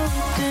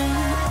 golden.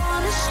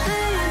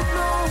 Honestly, you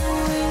know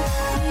it.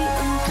 Me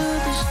under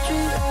the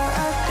street or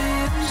at the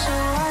end, so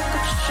I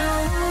could show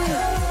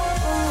you.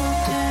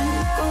 Golden,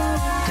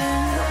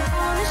 golden.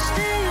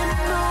 Honestly, you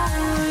know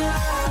it.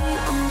 Me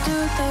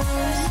under the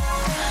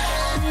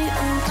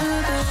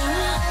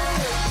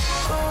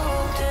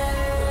golden.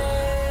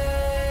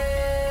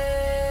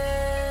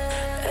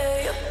 Hey,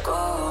 you're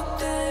golden.